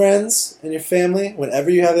up your friends and your family whenever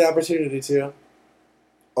you have the opportunity to.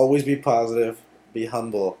 Always be positive, be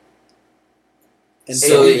humble, and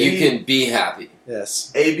so that ABP. you can be happy.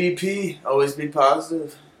 yes. ABP, always be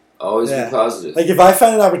positive. Always Yeah. be positive. Like if I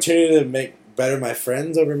found an opportunity to better my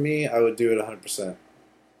friends over me, I would do it 100%.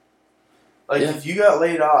 Like, Yeah. if you got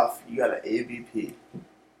laid off, you got an ABP.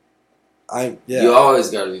 You always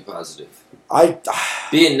got to be positive. I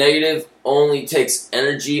Being negative only takes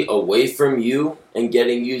energy away from you and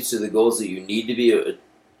getting you to the goals that you need to be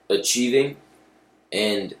achieving.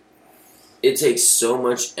 And it takes so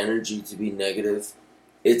much energy to be negative.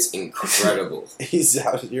 It's incredible.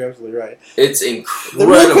 You're absolutely right. It's The real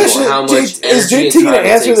incredible question how much is energy JT and going time to it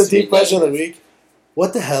answer takes the to be deep question of the negative. week?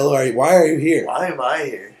 What the hell are you? Why are you here? Why am I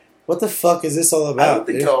here? What the fuck is this all I about? don't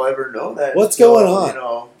think dude? I'll ever know that. What's until, going on? You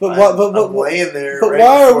know, But I'm, what- but- I'm laying there. but right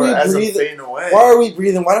why are before, we as I'm breathing- fading away. Why are we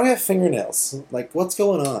breathing? Why do we have fingernails? Like, what's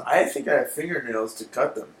going on? I think I have fingernails to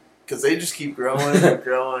cut them. because they just keep growing and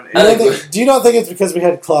growing. Do you not think it's because we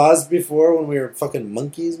had claws before when we were fucking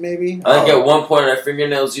monkeys, maybe? I think at one point our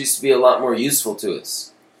fingernails used to be a lot more useful to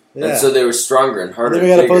us. Yeah. And so they were stronger and harder. And then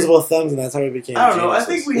we got opposable thumbs, and that's how we became. I don't know. geniuses.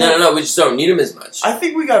 I think we No, we just don't need them as much. I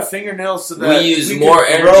think we got fingernails so that we use more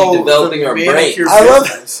energy developing our brains.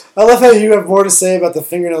 I love how you have more to say about the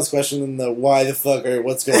fingernails question than the why the fuck or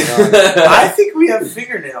what's going on. I think we have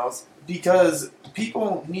fingernails because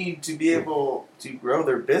people need to be able to grow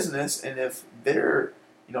their business, and if they're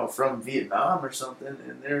from Vietnam or something,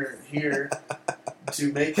 and they're here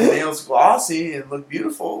to make the nails glossy and look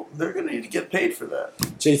beautiful, they're going to need to get paid for that.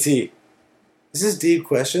 JT, this is deep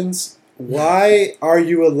questions. Why are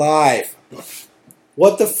you alive?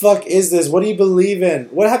 What the fuck is this? What do you believe in?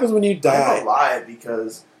 What happens when you die? I'm alive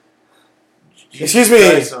because Excuse me.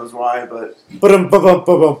 Christ knows why, but deep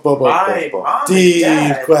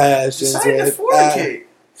questions. decided to fornicate.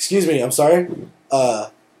 Excuse me. I'm sorry.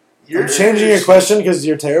 You're I'm changing your question because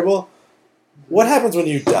you're terrible. What happens when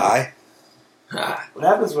you die? What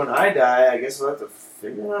happens when I die? I guess we'll have to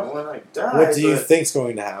figure out when I die. What do you think's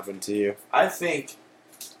going to happen to you? I think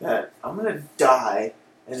that I'm going to die,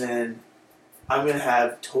 and then I'm going to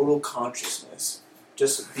have total consciousness.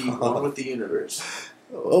 Just be one with the universe.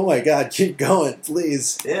 Oh my God, keep going,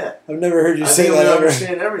 please. Yeah. I've never heard you say that that I ever.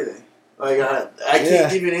 understand everything. Like, I can't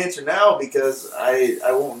give you an answer now because I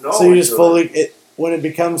won't know. So you just when it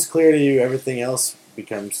becomes clear to you, everything else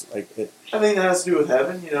becomes like it. I think that has to do with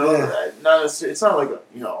heaven, It's not like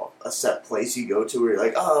a set place you go to where you're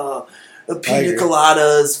like, the pina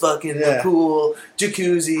coladas, fucking the pool,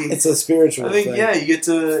 jacuzzi. It's a spiritual I think thing. you get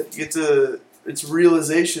to it's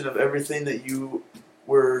realization of everything that you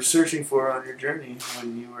were searching for on your journey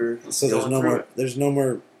when you were. So there's no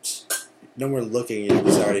more looking. You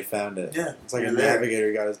just already found it. Yeah, it's like a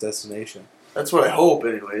navigator got his destination. That's what I hope,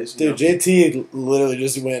 anyways. Dude, JT literally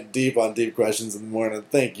just went deep on deep questions in the morning.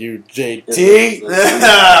 Thank you, JT.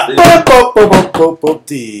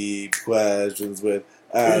 Deep questions with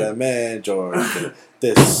Adam and Jordan.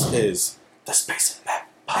 This is the Space and Back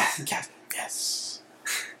Podcast. Yes.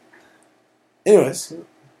 Anyways,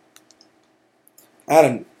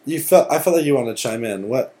 Adam, I felt like you want to chime in.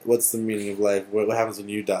 What's the meaning of life? What happens when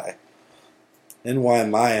you die? And why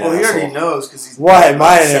am I an asshole? Well, he already knows because he's. Why am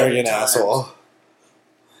I an arrogant asshole?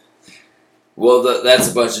 Well, that's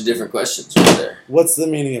a bunch of different questions right there. What's the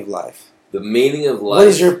meaning of life? The meaning of life. What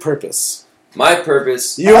is your purpose? My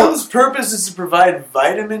purpose. Alan's purpose is to provide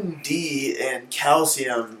vitamin D and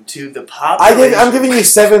calcium to the population. I'm giving you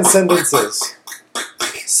 7 sentences.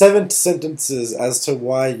 7 sentences as to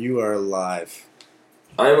why you are alive.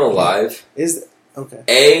 I'm alive.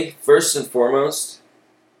 Okay. First and foremost.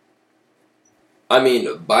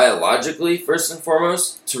 Biologically, first and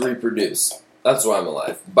foremost, to reproduce. That's why I'm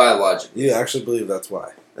alive. Biologically. You actually believe that's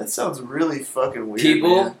why? That sounds really fucking weird.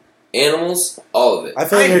 People, man. Animals, all of it. I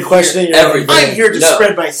feel like you're questioning your own brain. I'm here to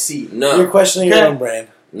spread my seed. No. You're questioning your own brain.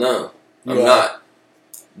 No, I'm not.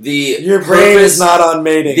 Your brain is not on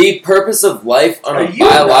mating. The purpose of life on a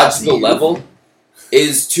biological level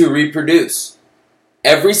is to reproduce.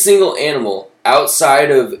 Every single animal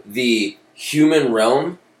outside of the human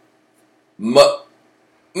realm,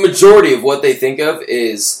 majority of what they think of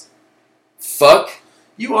is fuck,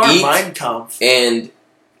 you are eat, Mein Kampf, and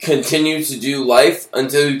continue to do life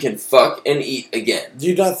until you can fuck and eat again. Do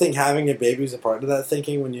you not think having a baby is a part of that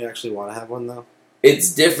thinking when you actually want to have one, though? It's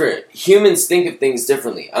different. Humans think of things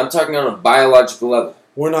differently. I'm talking on a biological level.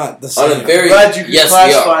 We're not the same. On a very glad you can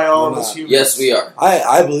classify all of us humans. Yes, we are.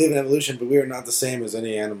 I believe in evolution, but we are not the same as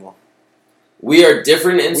any animal. We are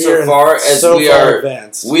different insofar as we are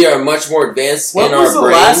advanced. We are much more advanced in our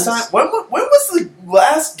brains. When was the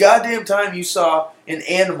last goddamn time you saw an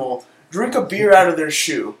animal drink a beer out of their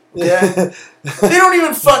shoe? Okay? They don't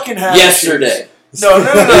even fucking have yesterday. Shoes. No.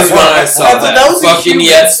 That's when I saw that was fucking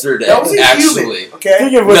yesterday. That was a actually. Human, okay?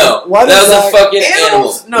 That was a fucking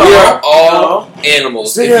animal. No, we are all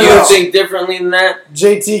animals. If you think differently than that,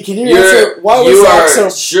 JT, can you answer why was Zach so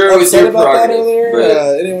sure with your about that prerogative?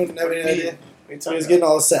 earlier? Anyone have any idea? He was getting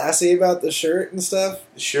all sassy about the shirt and stuff.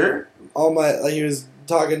 The shirt? He was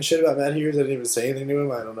talking shit about Matt Hughes. I didn't even say anything to him.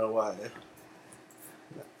 I don't know why.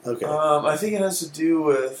 Okay. I think it has to do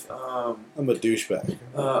with. I'm a douchebag.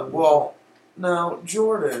 Now,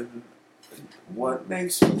 Jordan, what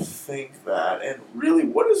makes you think that? And really,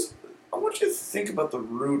 I want you to think about the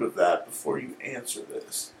root of that before you answer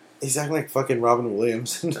this. He's acting like fucking Robin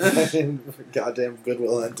Williams. Goddamn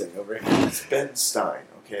Goodwill Hunting over here. It's Ben Stein,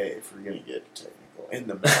 okay, if we're going to get technical. In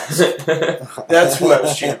the Mask. That's who I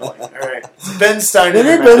was channeling, alright? Ben Stein in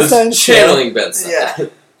the Mask. Channeling Ben Stein. Yeah.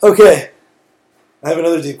 Okay. I have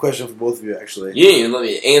another deep question for both of you, actually. You didn't even let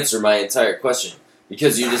me answer my entire question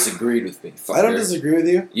because you disagreed with me. Fucker. I don't disagree with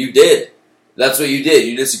you. You did. That's what you did.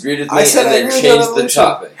 You disagreed with me I said and I then agree with changed the evolution.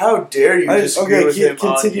 topic. How dare you disagree with him on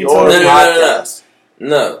continue your talking. podcast?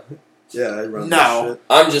 No. Yeah, I run No. this shit.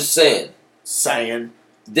 I'm just saying. Saying.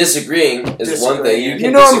 Disagreeing is one thing. You can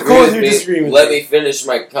You know I'm disagree cool with with you me. disagreeing with Let me. me finish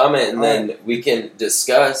my comment and then we can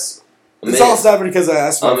discuss. It's all stopping because I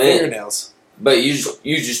asked about I'm in. fingernails. But you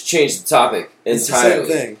just changed the topic It's entirely.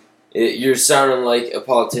 the same thing. You're sounding like a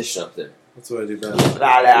politician up there. That's what I do best.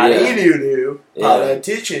 La-da-dee-doo-doo. Yeah.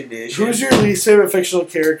 Politician dish. Who's your least favorite fictional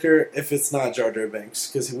character if it's not Jar Jar Binks?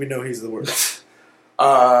 Because we know he's the worst.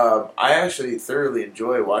 I actually thoroughly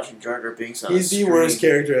enjoy watching Jar Jar Binks on He's the screen. worst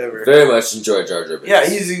character ever. Very much enjoy Jar Jar Binks. Yeah,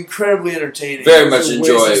 he's incredibly entertaining. Very much He's a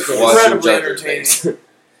enjoy waste of watching incredibly Jar Jar entertaining. Binks.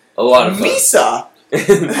 A lot of fun. Misa!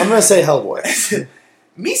 I'm going to say Hellboy.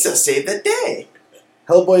 Misa saved the day.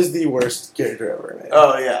 Hellboy's the worst character ever, man.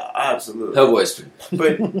 Oh, yeah, absolutely. Hellboy's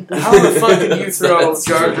pretty. But how the fuck can you throw That's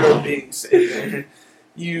Jar true. Jar Binks in there?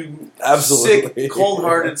 You Absolutely. sick,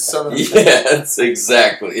 cold-hearted son of a... Yes,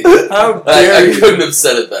 exactly. How dare I you? couldn't have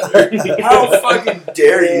said it better. How fucking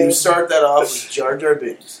dare you start that off with Jar Jar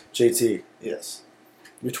Binks? JT, Yes.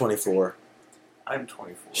 you're 24. I'm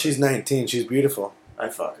 24. She's 19. She's beautiful. I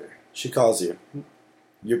fuck her. She calls you.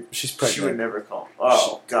 She's pregnant. She would never call.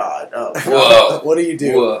 Oh, God. Oh, Whoa. What do you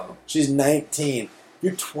do? Whoa. She's 19.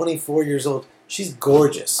 You're 24 years old. She's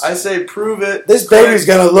gorgeous. I say prove it. This baby's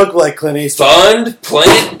gonna look like Clint Eastwood. Fund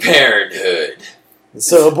Planned Parenthood.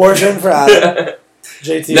 So abortion for Adam.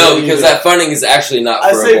 JT. No, what do you because do? that funding is actually not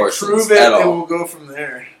I for say abortions prove it, at and all. we'll go from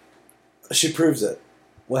there. She proves it.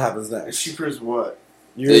 What happens next? She proves what?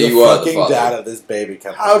 You're That the you are the fucking father. dad of this baby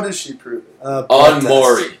coming. How does she prove it? Blood On test.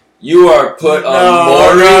 Maury. You are put on No,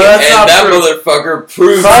 Maury, no, that's and not that proof. motherfucker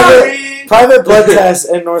proves Private- it. Private blood test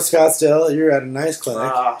in North Scottsdale. You're at a nice clinic.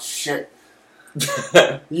 Ah, shit.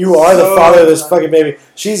 You are the So- father of this fucking baby.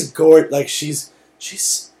 She's gorgeous. Like she's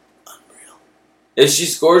unreal. If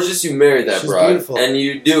she's gorgeous, you marry that She's broad, beautiful. and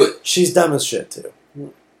you do it. She's dumb as shit too.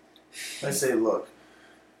 I say, look,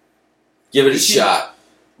 Give it a You can- shot.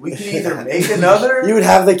 we can either make another, You would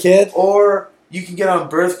have the kid. or you can get on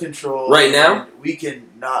birth control. Right now? and we can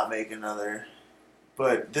not make another.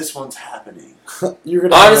 But this one's happening. You're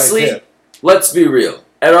gonna Honestly, have that let's be real.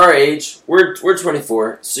 At our age, we're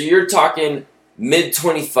 24, so you're talking mid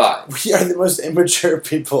 25. kid. We are the most immature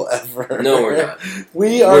people ever. No, we're not.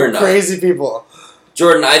 We are We're not. crazy people.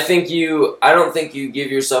 Jordan, I don't think you give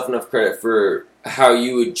yourself enough credit for how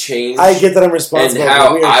you would change. I get that I'm and responsible. how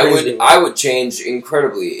but we are I crazy would people. I would change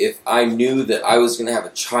incredibly if I knew that I was going to have a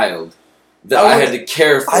child that I I, would- had to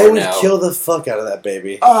care for I would now. kill the fuck out of that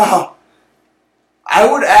baby. Ah, I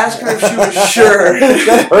would ask her if she was sure.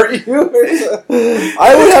 that hurt you?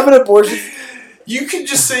 I would have an abortion. You can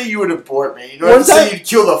just say you would abort me. You don't One have to say time- you'd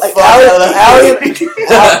kill the like, fuck out of that Allie- baby.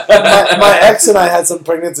 my ex and I had some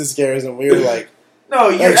pregnancy scares, and we were like, No,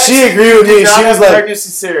 your Like, ex she agreed with did me. not She was have like- pregnancy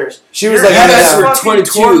scares. she was Your like, you yeah. guys were fucking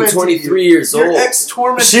 22, tormented 23 you. years Your old. ex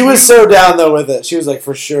tormented She was you. so down though with it. She was like,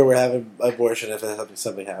 for sure, we're having abortion if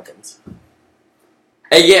something happens.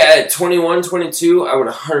 And yeah, at 21, 22, I would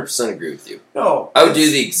 100% agree with you. No, I would do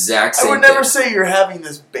the exact I same would never thing. say you're having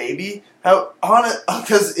this baby. How on it?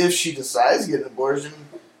 Because if she decides to get an abortion,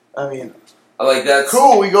 I mean, Like, that's...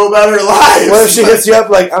 cool. We go about our lives. What if she hits you up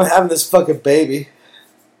like, I'm having this fucking baby?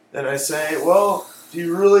 Then I say, well,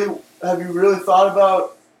 have you really thought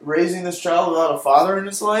about raising this child without a father in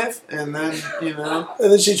his life? And then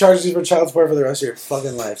And then she charges you for child support for the rest of your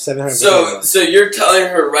fucking life. So you're telling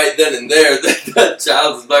her right then and there that that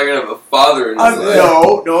child's not going to have a father in his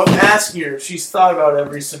life? No, I'm asking her if she's thought about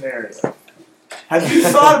every scenario. Have you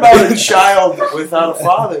thought about a child without a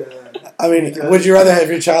father? Then? I mean, would you rather have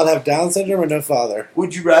your child have Down syndrome or no father?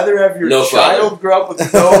 Would you rather have your No child grow up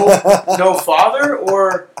with no father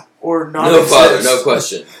or not No exist? father, no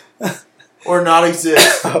question. Or not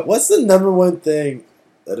exist? What's the number one thing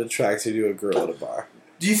that attracts you to a girl at a bar?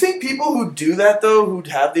 Do you think people who do that though, who'd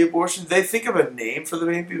have the abortion, they think of a name for the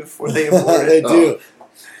baby before they abort They it? do.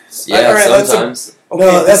 Yeah, All right, let's- sometimes. Okay,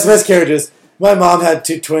 No, that's this- miscarriages. My mom had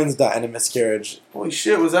 2 twins die in a miscarriage. Holy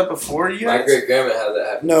shit! Was that before you My guys? great grandma had that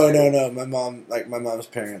happen. No. My mom, like my mom's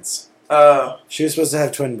parents. She was supposed to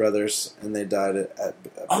have twin brothers, and they died at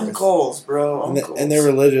birth. Uncles, bro. And, Uncles. and they're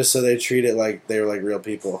religious, so they treat it like they were like real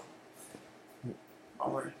people.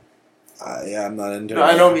 Bummer. Yeah, I'm not into No, it.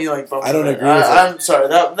 I don't mean like bummer. I don't agree with it. I'm sorry.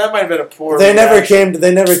 That might have been a poor. They never reaction. came.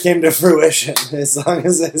 They never came to fruition. As long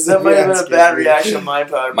as That might have been a bad reaction on my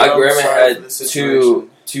part. My but I'm grandma sorry for had the situation.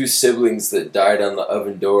 two siblings that died on the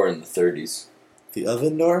oven door in the 30s. The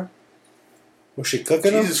oven door. Was she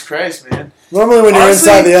cooking them? Jesus Christ, man. Normally when Honestly,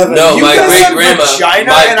 you're inside the oven. No, You my guys had great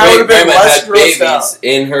vagina and I would've been grandma less had grossed babies out.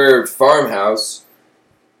 in her farmhouse.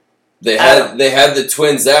 They had the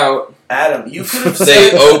twins out. Adam, you could have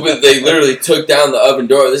They literally took down the oven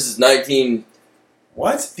door. This is 1915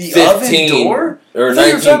 What? The oven door? or I thought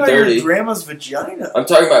you were talking about 1930. your grandma's vagina. I'm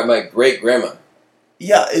talking about my great grandma.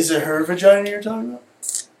 Yeah, is it her vagina you're talking about?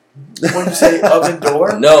 When you say oven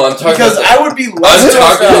door? No, I'm talking Because about I would be less I'm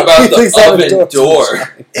talking grossed out. about He the thinks oven oven door's door.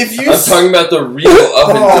 If you I'm talking about the real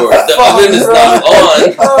oven door. The fuck, oven is bro. not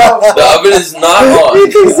on. Oh, The oven is not on.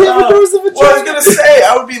 He thinks the oven door's the Well, I was vagina. gonna say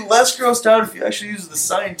I would be less grossed out if you actually use the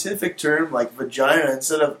scientific term like vagina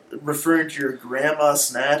instead of referring to your grandma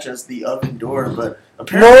snatch as the oven door. But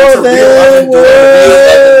apparently it's a real oven door.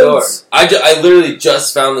 Real oven door. I literally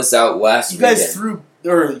just found this out last You guys weekend. threw,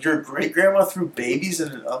 or your great grandma threw babies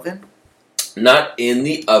in an oven? Not in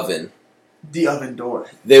the oven. The oven door.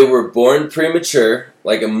 They were born premature,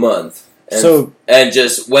 like a month. So And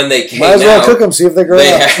just when they came might as well out, cook them, see if they grow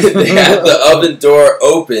they up. had the oven door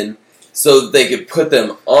open so that they could put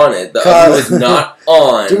them on it. The God. oven was not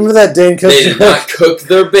on. Do you remember that Dane Cook They joke? did not cook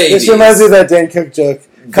their babies. This reminds me of that Dane Cook joke.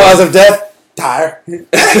 Cause of death? Tire.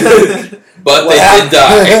 But What they did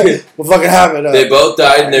die. What fucking happened? They both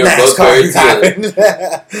died and they were both buried together.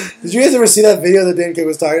 Did you guys ever see that video that Dan Cook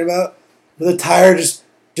was talking about? Where the tire just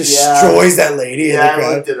destroys that lady in the Yeah, I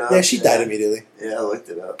crowd. looked it up. Yeah, she died immediately. Yeah, I looked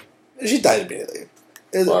it up. She died immediately.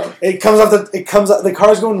 Wow. It comes off the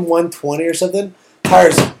car's going 120 or something.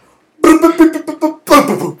 Tires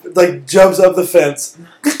like jumps up the fence.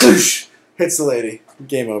 Hits the lady.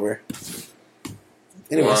 Game over.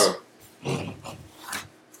 Anyways. Wow.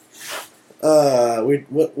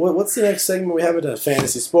 What's the next segment we have in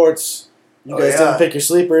fantasy sports? You guys yeah. didn't pick your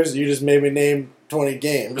sleepers. You just made me name 20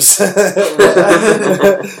 games.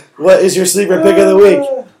 What is your sleeper pick of the week?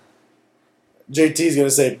 JT's gonna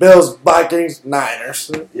say Bills, Vikings, Niners.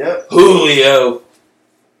 Yep. Julio.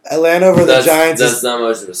 Atlanta over the Giants. That's not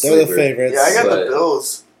much of a They're sleeper. the favorites. Yeah, I got But- the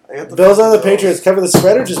Bills. Bills on the Patriots. Cover the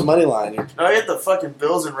spread or just money line? No, I got the fucking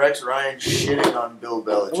Bills and Rex Ryan shitting on Bill I'm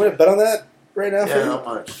Belichick. gonna bet on that right now. Yeah, for you. how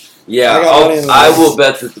much? Yeah, I got money in the I Bills. will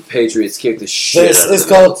bet that the Patriots kick the shit This out of is the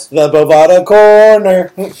called Bills. the Bovada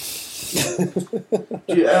Corner.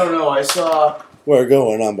 Dude, I don't know. I saw We're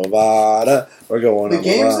going on Bovada. We're going the on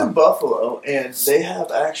game's Bovada. in Buffalo, and they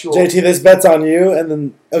have actual. JT, this bet's on you, and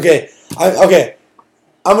then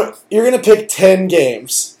you're gonna pick 10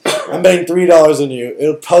 games. I'm betting $3 on you.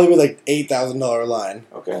 It'll probably be like $8,000 line.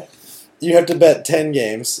 Okay. You have to bet 10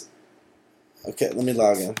 games. Okay, let me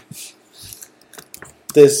log in.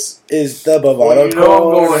 This is the Bovada Well, you know I'm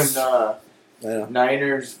Corner. going I know.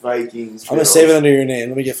 Niners, Vikings. I'm gonna save it under your name.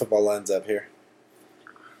 Let me get football lines up here.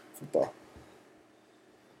 Football.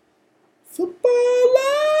 Football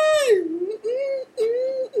line.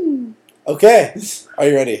 Okay, are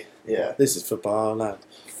you ready? Yeah. This is football line.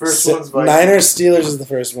 First one's Vikings. Niners Steelers is the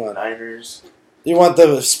first one. Niners. You want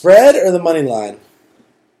the spread or the money line?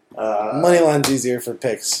 Money Money. line's easier for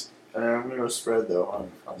picks. I'm gonna go spread though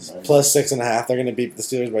on Niners. Plus 6.5. They're gonna beat the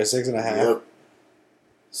Steelers by 6.5. Yep.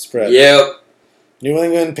 Spread. Yep. New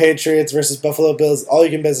England Patriots versus Buffalo Bills. All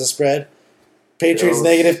you can bet is a spread. Patriots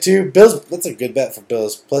Bills. -2. Bills. That's a good bet for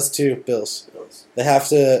Bills. +2 Bills. Bills. They have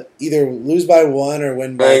to either lose by 1 or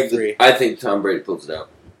win by 3. I think Tom Brady pulls it out.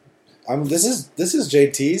 This is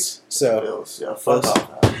JT's. So Bills. Yeah. Fuck Bills.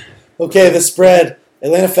 off. okay, the spread.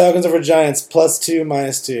 Atlanta Falcons over Giants +2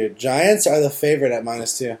 -2. Giants are the favorite at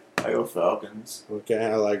 -2. I go Falcons. Okay,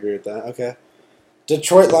 I'll agree with that. Okay.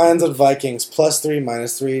 Detroit Lions and Vikings +3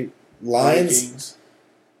 -3. Lions. Vikings.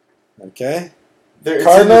 Okay. It's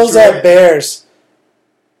Cardinals in at Detroit. Bears.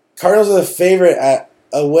 Cardinals are the favorite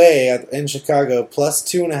in Chicago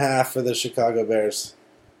 +2.5 for the Chicago Bears.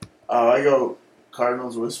 I go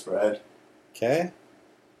Cardinals with spread. Okay.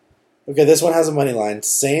 Okay, this one has a money line.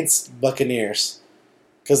 Saints Buccaneers,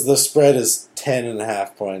 because the spread is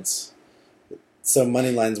 10.5 points. So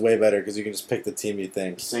money line's way better because you can just pick the team you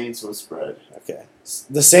think. Saints with spread. Okay.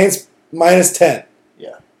 The Saints -10.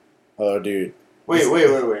 Yeah. Oh, dude. Wait.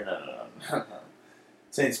 No.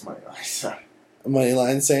 Saints money line. Sorry. Money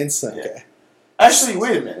line Saints. Okay. Actually,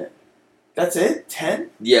 wait a minute. That's it? 10?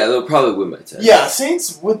 Yeah, they'll probably win by 10. Yeah,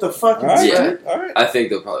 Saints with the fucking All right. Yeah. All right. I think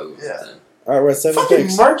they'll probably win Yeah. by 10. All right. We're at 7 Fucking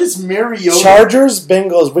picks. Marcus Mariota. Chargers,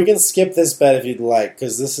 Bengals. We can skip this bet if you'd like,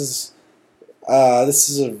 because this is a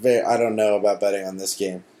very. I don't know about betting on this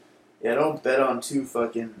game. Yeah, don't bet on two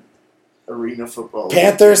fucking arena football.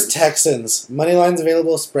 Panthers, games. Texans. Money line's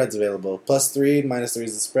available. Spread's available. +3, -3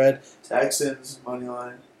 is the spread. Texans money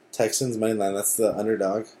line. Texans money line. That's the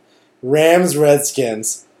underdog. Rams,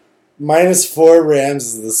 Redskins. -4 Rams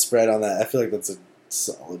is the spread on that. I feel like that's a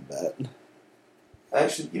solid bet.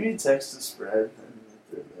 Actually, give me Texas spread.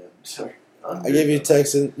 Sorry. I give you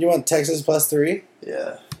Texas. You want Texas +3?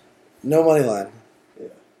 Yeah. No money line. Yeah.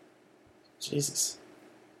 Jesus.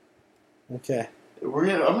 Okay. I'm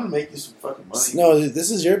gonna make you some fucking money. No, this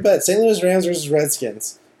is your bet. St. Louis Rams versus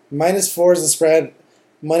Redskins. -4 is the spread.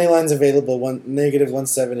 Money line's available.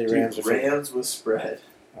 -170 Rams. Dude, Rams with spread.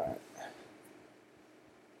 All right.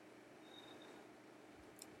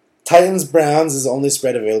 Titans Browns is the only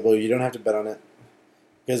spread available. You don't have to bet on it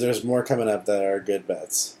because there's more coming up that are good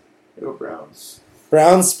bets. Go Browns.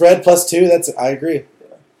 Browns spread +2. I agree.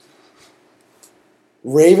 Yeah.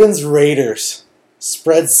 Ravens Raiders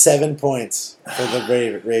spread 7 points for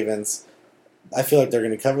the Ravens. I feel like they're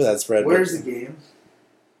going to cover that spread. Where's the game?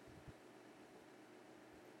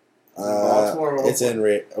 Baltimore. It's in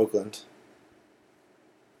Oakland.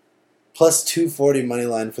 +240 money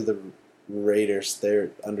line for the Raiders.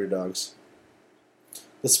 They're underdogs.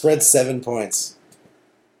 The spread's 7 points.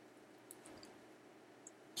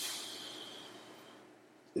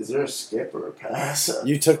 Is there a skip or a pass?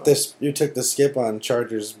 You took this. You took the skip on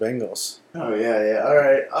Chargers Bengals. Oh yeah. All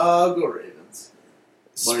right, I'll go Ravens.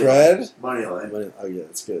 Spread. Money line. Oh yeah,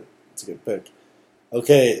 that's good. That's a good pick.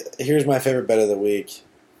 Okay, here's my favorite bet of the week.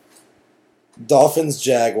 Dolphins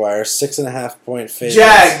Jaguars 6.5 point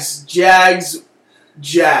favorites. Jags.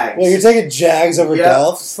 Well, you're taking Jags over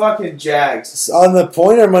Dolphs? Fucking Jags. On the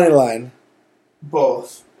point or money line?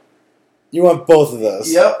 Both. You want both of those?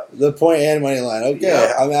 Yep. The point and money line. Okay,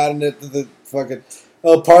 yep. I'm adding it to the fucking...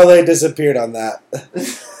 Oh, parlay disappeared on that.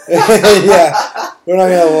 Yeah. We're not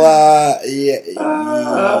going to lie.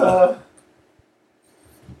 Yeah.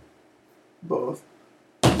 Both.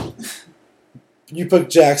 You put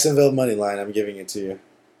Jacksonville money line. I'm giving it to you.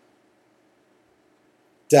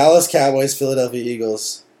 Dallas Cowboys, Philadelphia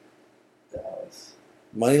Eagles. Dallas.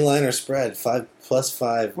 Money line or spread?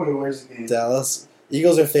 +5. Wait, where's the game? Dallas.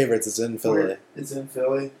 Eagles are favorites. It's in Philly. It's in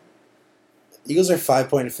Philly. Eagles are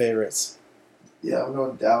 5-point favorites. Yeah, I'm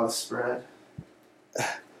going Dallas spread.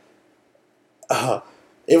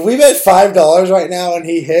 If we bet $5 right now and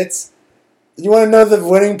he hits, you want to know the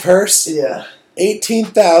winning purse? Yeah.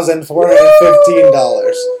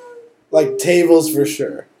 $18,415. Like tables for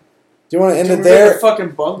sure. Do you want to end it there?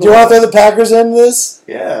 Fucking bungalow. Do you want to throw the Packers in this?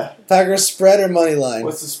 Yeah. Packers spread or money line?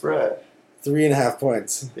 What's the spread? 3.5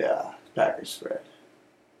 points. Yeah, Packers spread.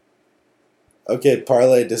 Okay,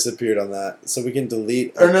 parlay disappeared on that, so we can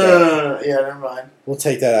delete. Or no. Yeah, never mind. We'll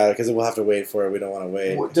take that out because we'll have to wait for it. We don't want to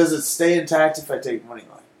wait. Does it stay intact if I take money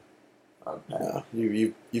line? Okay. No,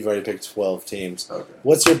 you've already picked 12 teams. Okay.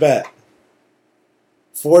 What's your bet?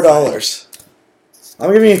 $4.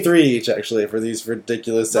 I'm giving you 3 each actually for these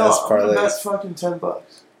ridiculous ass I'm gonna bet parlays. fucking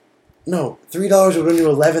 $10. No, $3 would win you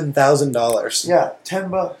 $11,000. Yeah,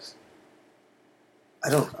 $10. I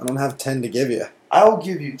don't have 10 to give you. I will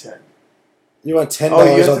give you 10. You want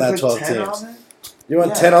 $10 you have on to that put 12 10 teams? on it? You want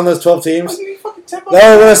Yeah. 10 on those 12 teams? I'll give you fucking $10.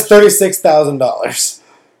 That would win us $36,000.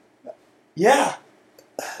 Yeah.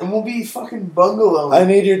 And we'll be fucking bungalow. I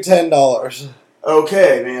need your $10.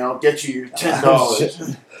 Okay, man, I'll get you your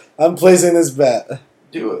 $10. I'm placing this bet.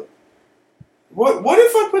 Do it. What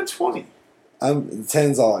if I put 20?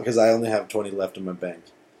 10's all because I only have 20 left in my bank.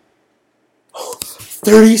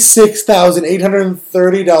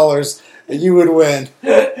 $36,830 that you would win.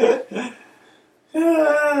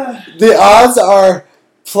 The odds are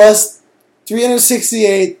plus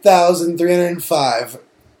 368,305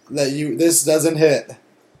 that this doesn't hit.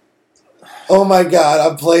 Oh my god,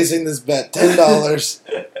 I'm placing this bet. $10.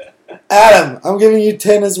 Adam, I'm giving you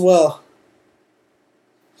 10 as well.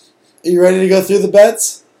 Are you ready to go through the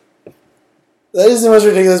bets? That is the most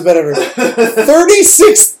ridiculous bet ever.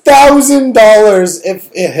 $36,000 if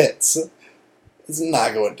it hits. It's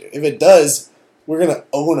not going to. If it does, we're going to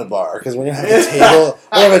own a bar because we're going to have a table.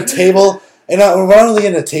 We're going to have a table. And we're not only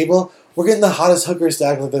getting a table, we're getting the hottest hookers to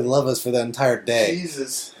act like they love us for the entire day.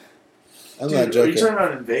 Jesus. I'm Dude, not joking. Are you talking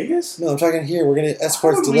about in Vegas? No, I'm talking here. We're going to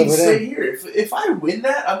escorts How would we delivered stay in. here? If I win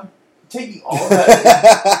that, I'm taking all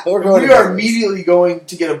that. We're going We to are Vegas. immediately going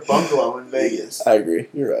to get a bungalow in Vegas. I agree.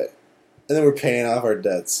 You're right. And then we're paying off our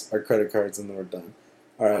debts, our credit cards, and then we're done.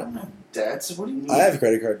 All I right. don't have debts. What do you mean? I have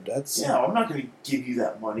credit card debts. Yeah, I'm not going to give you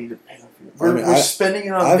that money to pay off your. I mean, We're spending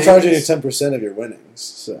it on. I'm Vegas. charging you 10% of your winnings.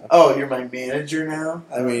 So Oh, you're my manager now.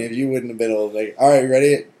 I mean, if you wouldn't have been able to make. All right, you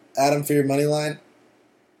ready, Adam, for your money line?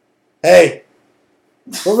 Hey,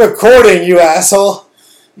 we're recording, you asshole.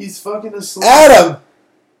 He's fucking asleep. Adam,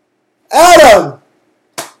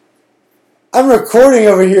 I'm recording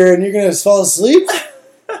over here, and you're gonna fall asleep.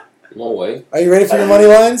 I'm No way. Are you ready for your money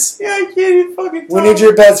lines? Yeah, I can't even fucking We need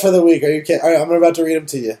your bets for the week. Are you kidding? All right, I'm about to read them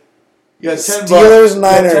to you. You got $10. Steelers, You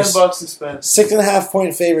Niners. got $10 to spend. 6.5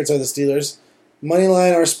 point favorites are the Steelers. Money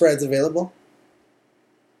line or spreads available?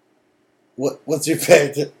 What's your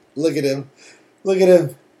pick? Look at him.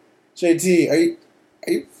 JT,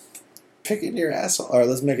 are you picking your asshole? All right,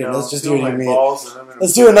 let's make it. No, let's just feel do it. my You and me. balls and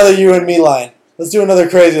Let's do another you and me line. Let's do another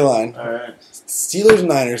crazy line. All right. Steelers,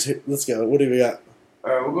 Niners. Let's go. What do we got?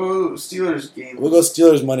 All right, we'll go Steelers game. We'll go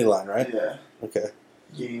Steelers money line, right? Yeah. Okay.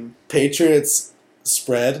 Game. Patriots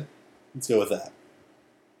spread. Let's go with that.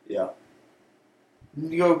 Yeah.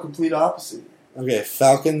 You go complete opposite. Okay,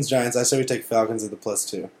 Falcons, Giants. I say we take Falcons at the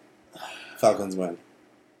 +2. Falcons win.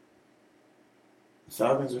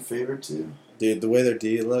 Falcons are favored too. Dude, the way their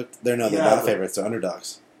D looked, they're not favorites. They're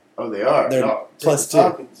underdogs. Oh, they are. They're no, +2.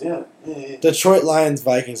 Falcons, yeah. Detroit Lions,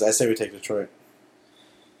 Vikings. I say we take Detroit.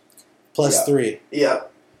 +3. Yeah.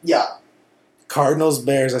 Cardinals,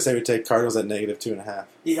 Bears. I say we take Cardinals at -2.5.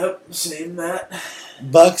 Yep. Same that.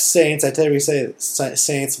 Bucks, Saints. I tell you, we say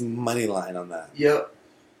Saints money line on that. Yep.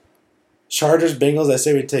 Chargers, Bengals. I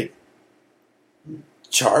say we take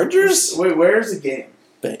Chargers. Wait, where's the game?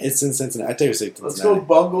 It's in Cincinnati. I tell you, we say Let's Cincinnati. go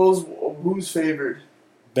Bungles. Who's favored?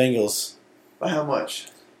 Bengals, By how much?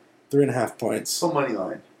 3.5 points. Full money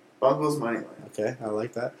line. Bungles money line. Okay, I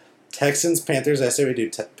like that. Texans, Panthers. I say we do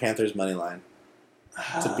Panthers money line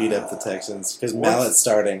to beat up the Texans because Mallett's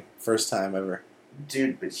starting, first time ever.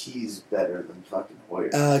 Dude, but he's better than fucking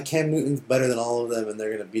Hoyer. Cam Newton's better than all of them, and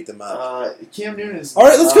they're gonna beat them up. Cam Newton is. All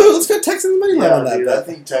right, let's go. Let's go Texans money line on that. Dude, Bet. I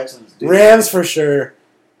think Texans do. Rams for sure.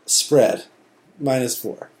 Spread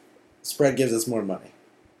 -4. Spread gives us more money.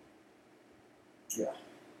 Yeah.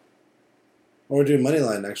 Or do money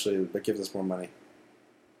line actually that gives us more money.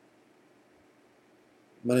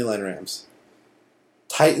 Money line Rams.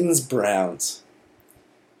 Titans Browns.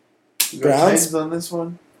 You go Browns? Titans on this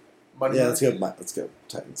one. Money Yeah, line? let's go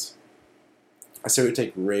Titans. I say we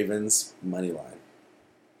take Ravens money line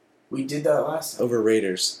We did that last time. over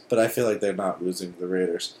Raiders, but I feel like they're not losing to the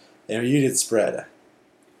Raiders. And you did spread.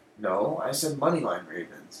 No, I said money line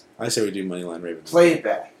Ravens. I say we do money line Ravens. Play it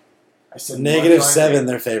back. I said -7.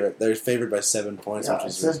 They're favored. They're favored by 7 points, Yeah, which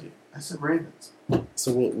is risky. I said Ravens.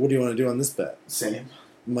 So what do you want to do on this bet? Same.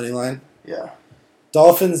 Money line. Yeah.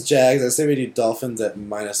 Dolphins Jags. I say we do Dolphins at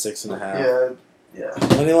 -6.5. Yeah.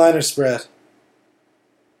 Money line or spread?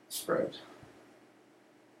 Spread.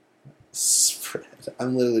 Spread.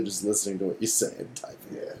 I'm literally just listening to what you say and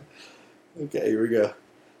typing. Yeah. Okay, here we go.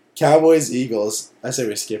 Cowboys Eagles. I say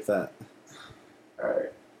we skip that. All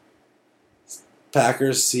right.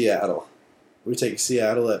 Packers Seattle. We take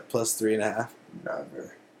Seattle at +3.5.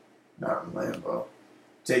 Never. Not in Lambeau.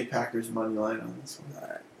 Take Packers money line on this one. All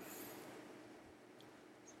right.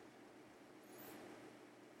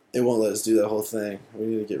 It won't let us do that whole thing. We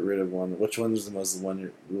need to get rid of one. Which one is the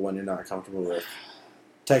one you're not comfortable with?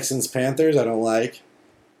 Texans Panthers. I don't like.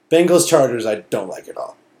 Bengals Chargers. I don't like at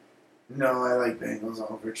all. No, I like Bengals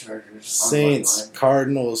over Chargers. on Saints money line.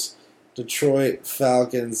 Cardinals. Detroit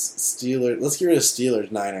Falcons Steelers. Let's get rid of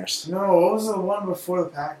Steelers Niners. No, what was the one before the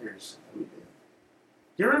Packers that we did?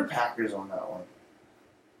 Get rid of Packers on that one.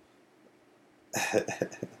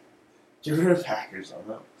 Get rid of Packers on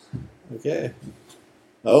that one. Okay.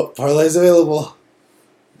 Oh, parlay's available.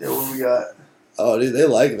 Yeah, what we got? Oh, dude, they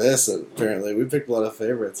like this, apparently. We picked a lot of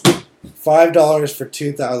favorites. $5 for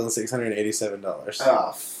 $2,687.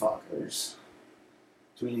 Ah, fuckers.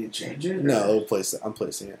 Do we need to change it? No, I'm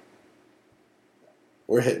placing it.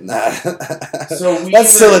 We're hitting that. So we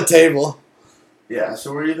That's still a table. Yeah,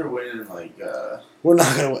 so we're either winning like We're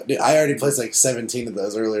not going to win. Dude, I already placed like 17 of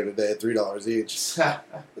those earlier today at $3 each. The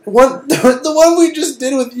one we just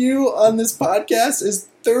did with you on this podcast is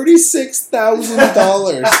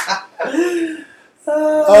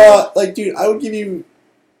 $36,000. Like, dude, I would give you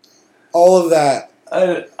all of that.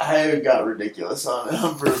 I got ridiculous on it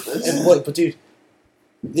on purpose. And what? But dude,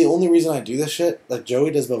 the only reason I do this shit, like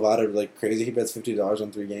Joey does Bovada like crazy. He bets $50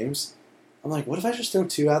 on 3 games. I'm like, what if I just throw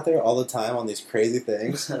 2 out there all the time on these crazy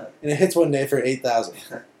things, and it hits one day for 8,000?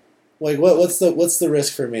 Like, what's the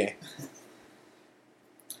risk for me?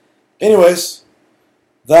 Anyways,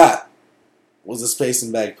 that was the Space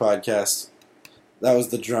and Bag podcast. That was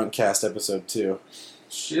the Drunkcast episode 2.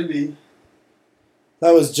 Should be.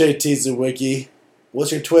 That was JT Zawicki.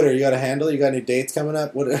 What's your Twitter? You got a handle? You got any dates coming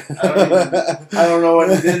up? What? I don't know what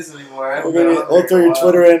it is anymore. We'll throw your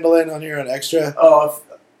Twitter handle in on here on extra. Oh,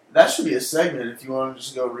 that should be a segment if you want to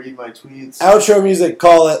just go read my tweets. Outro music,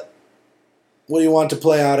 call it. What do you want to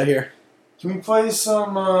play out of here? Can we play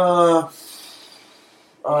some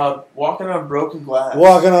Walking on Broken Glass?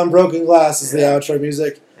 Walking on Broken Glass is the outro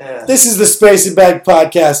music. Yeah. This is the Space and Bag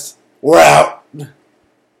Podcast. We're out.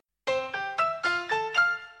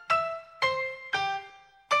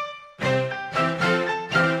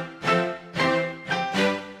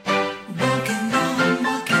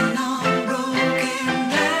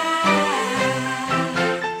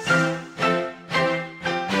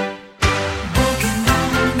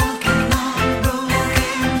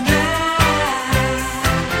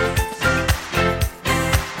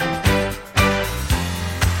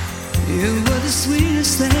 You were the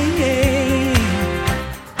sweetest thing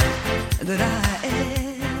that I ever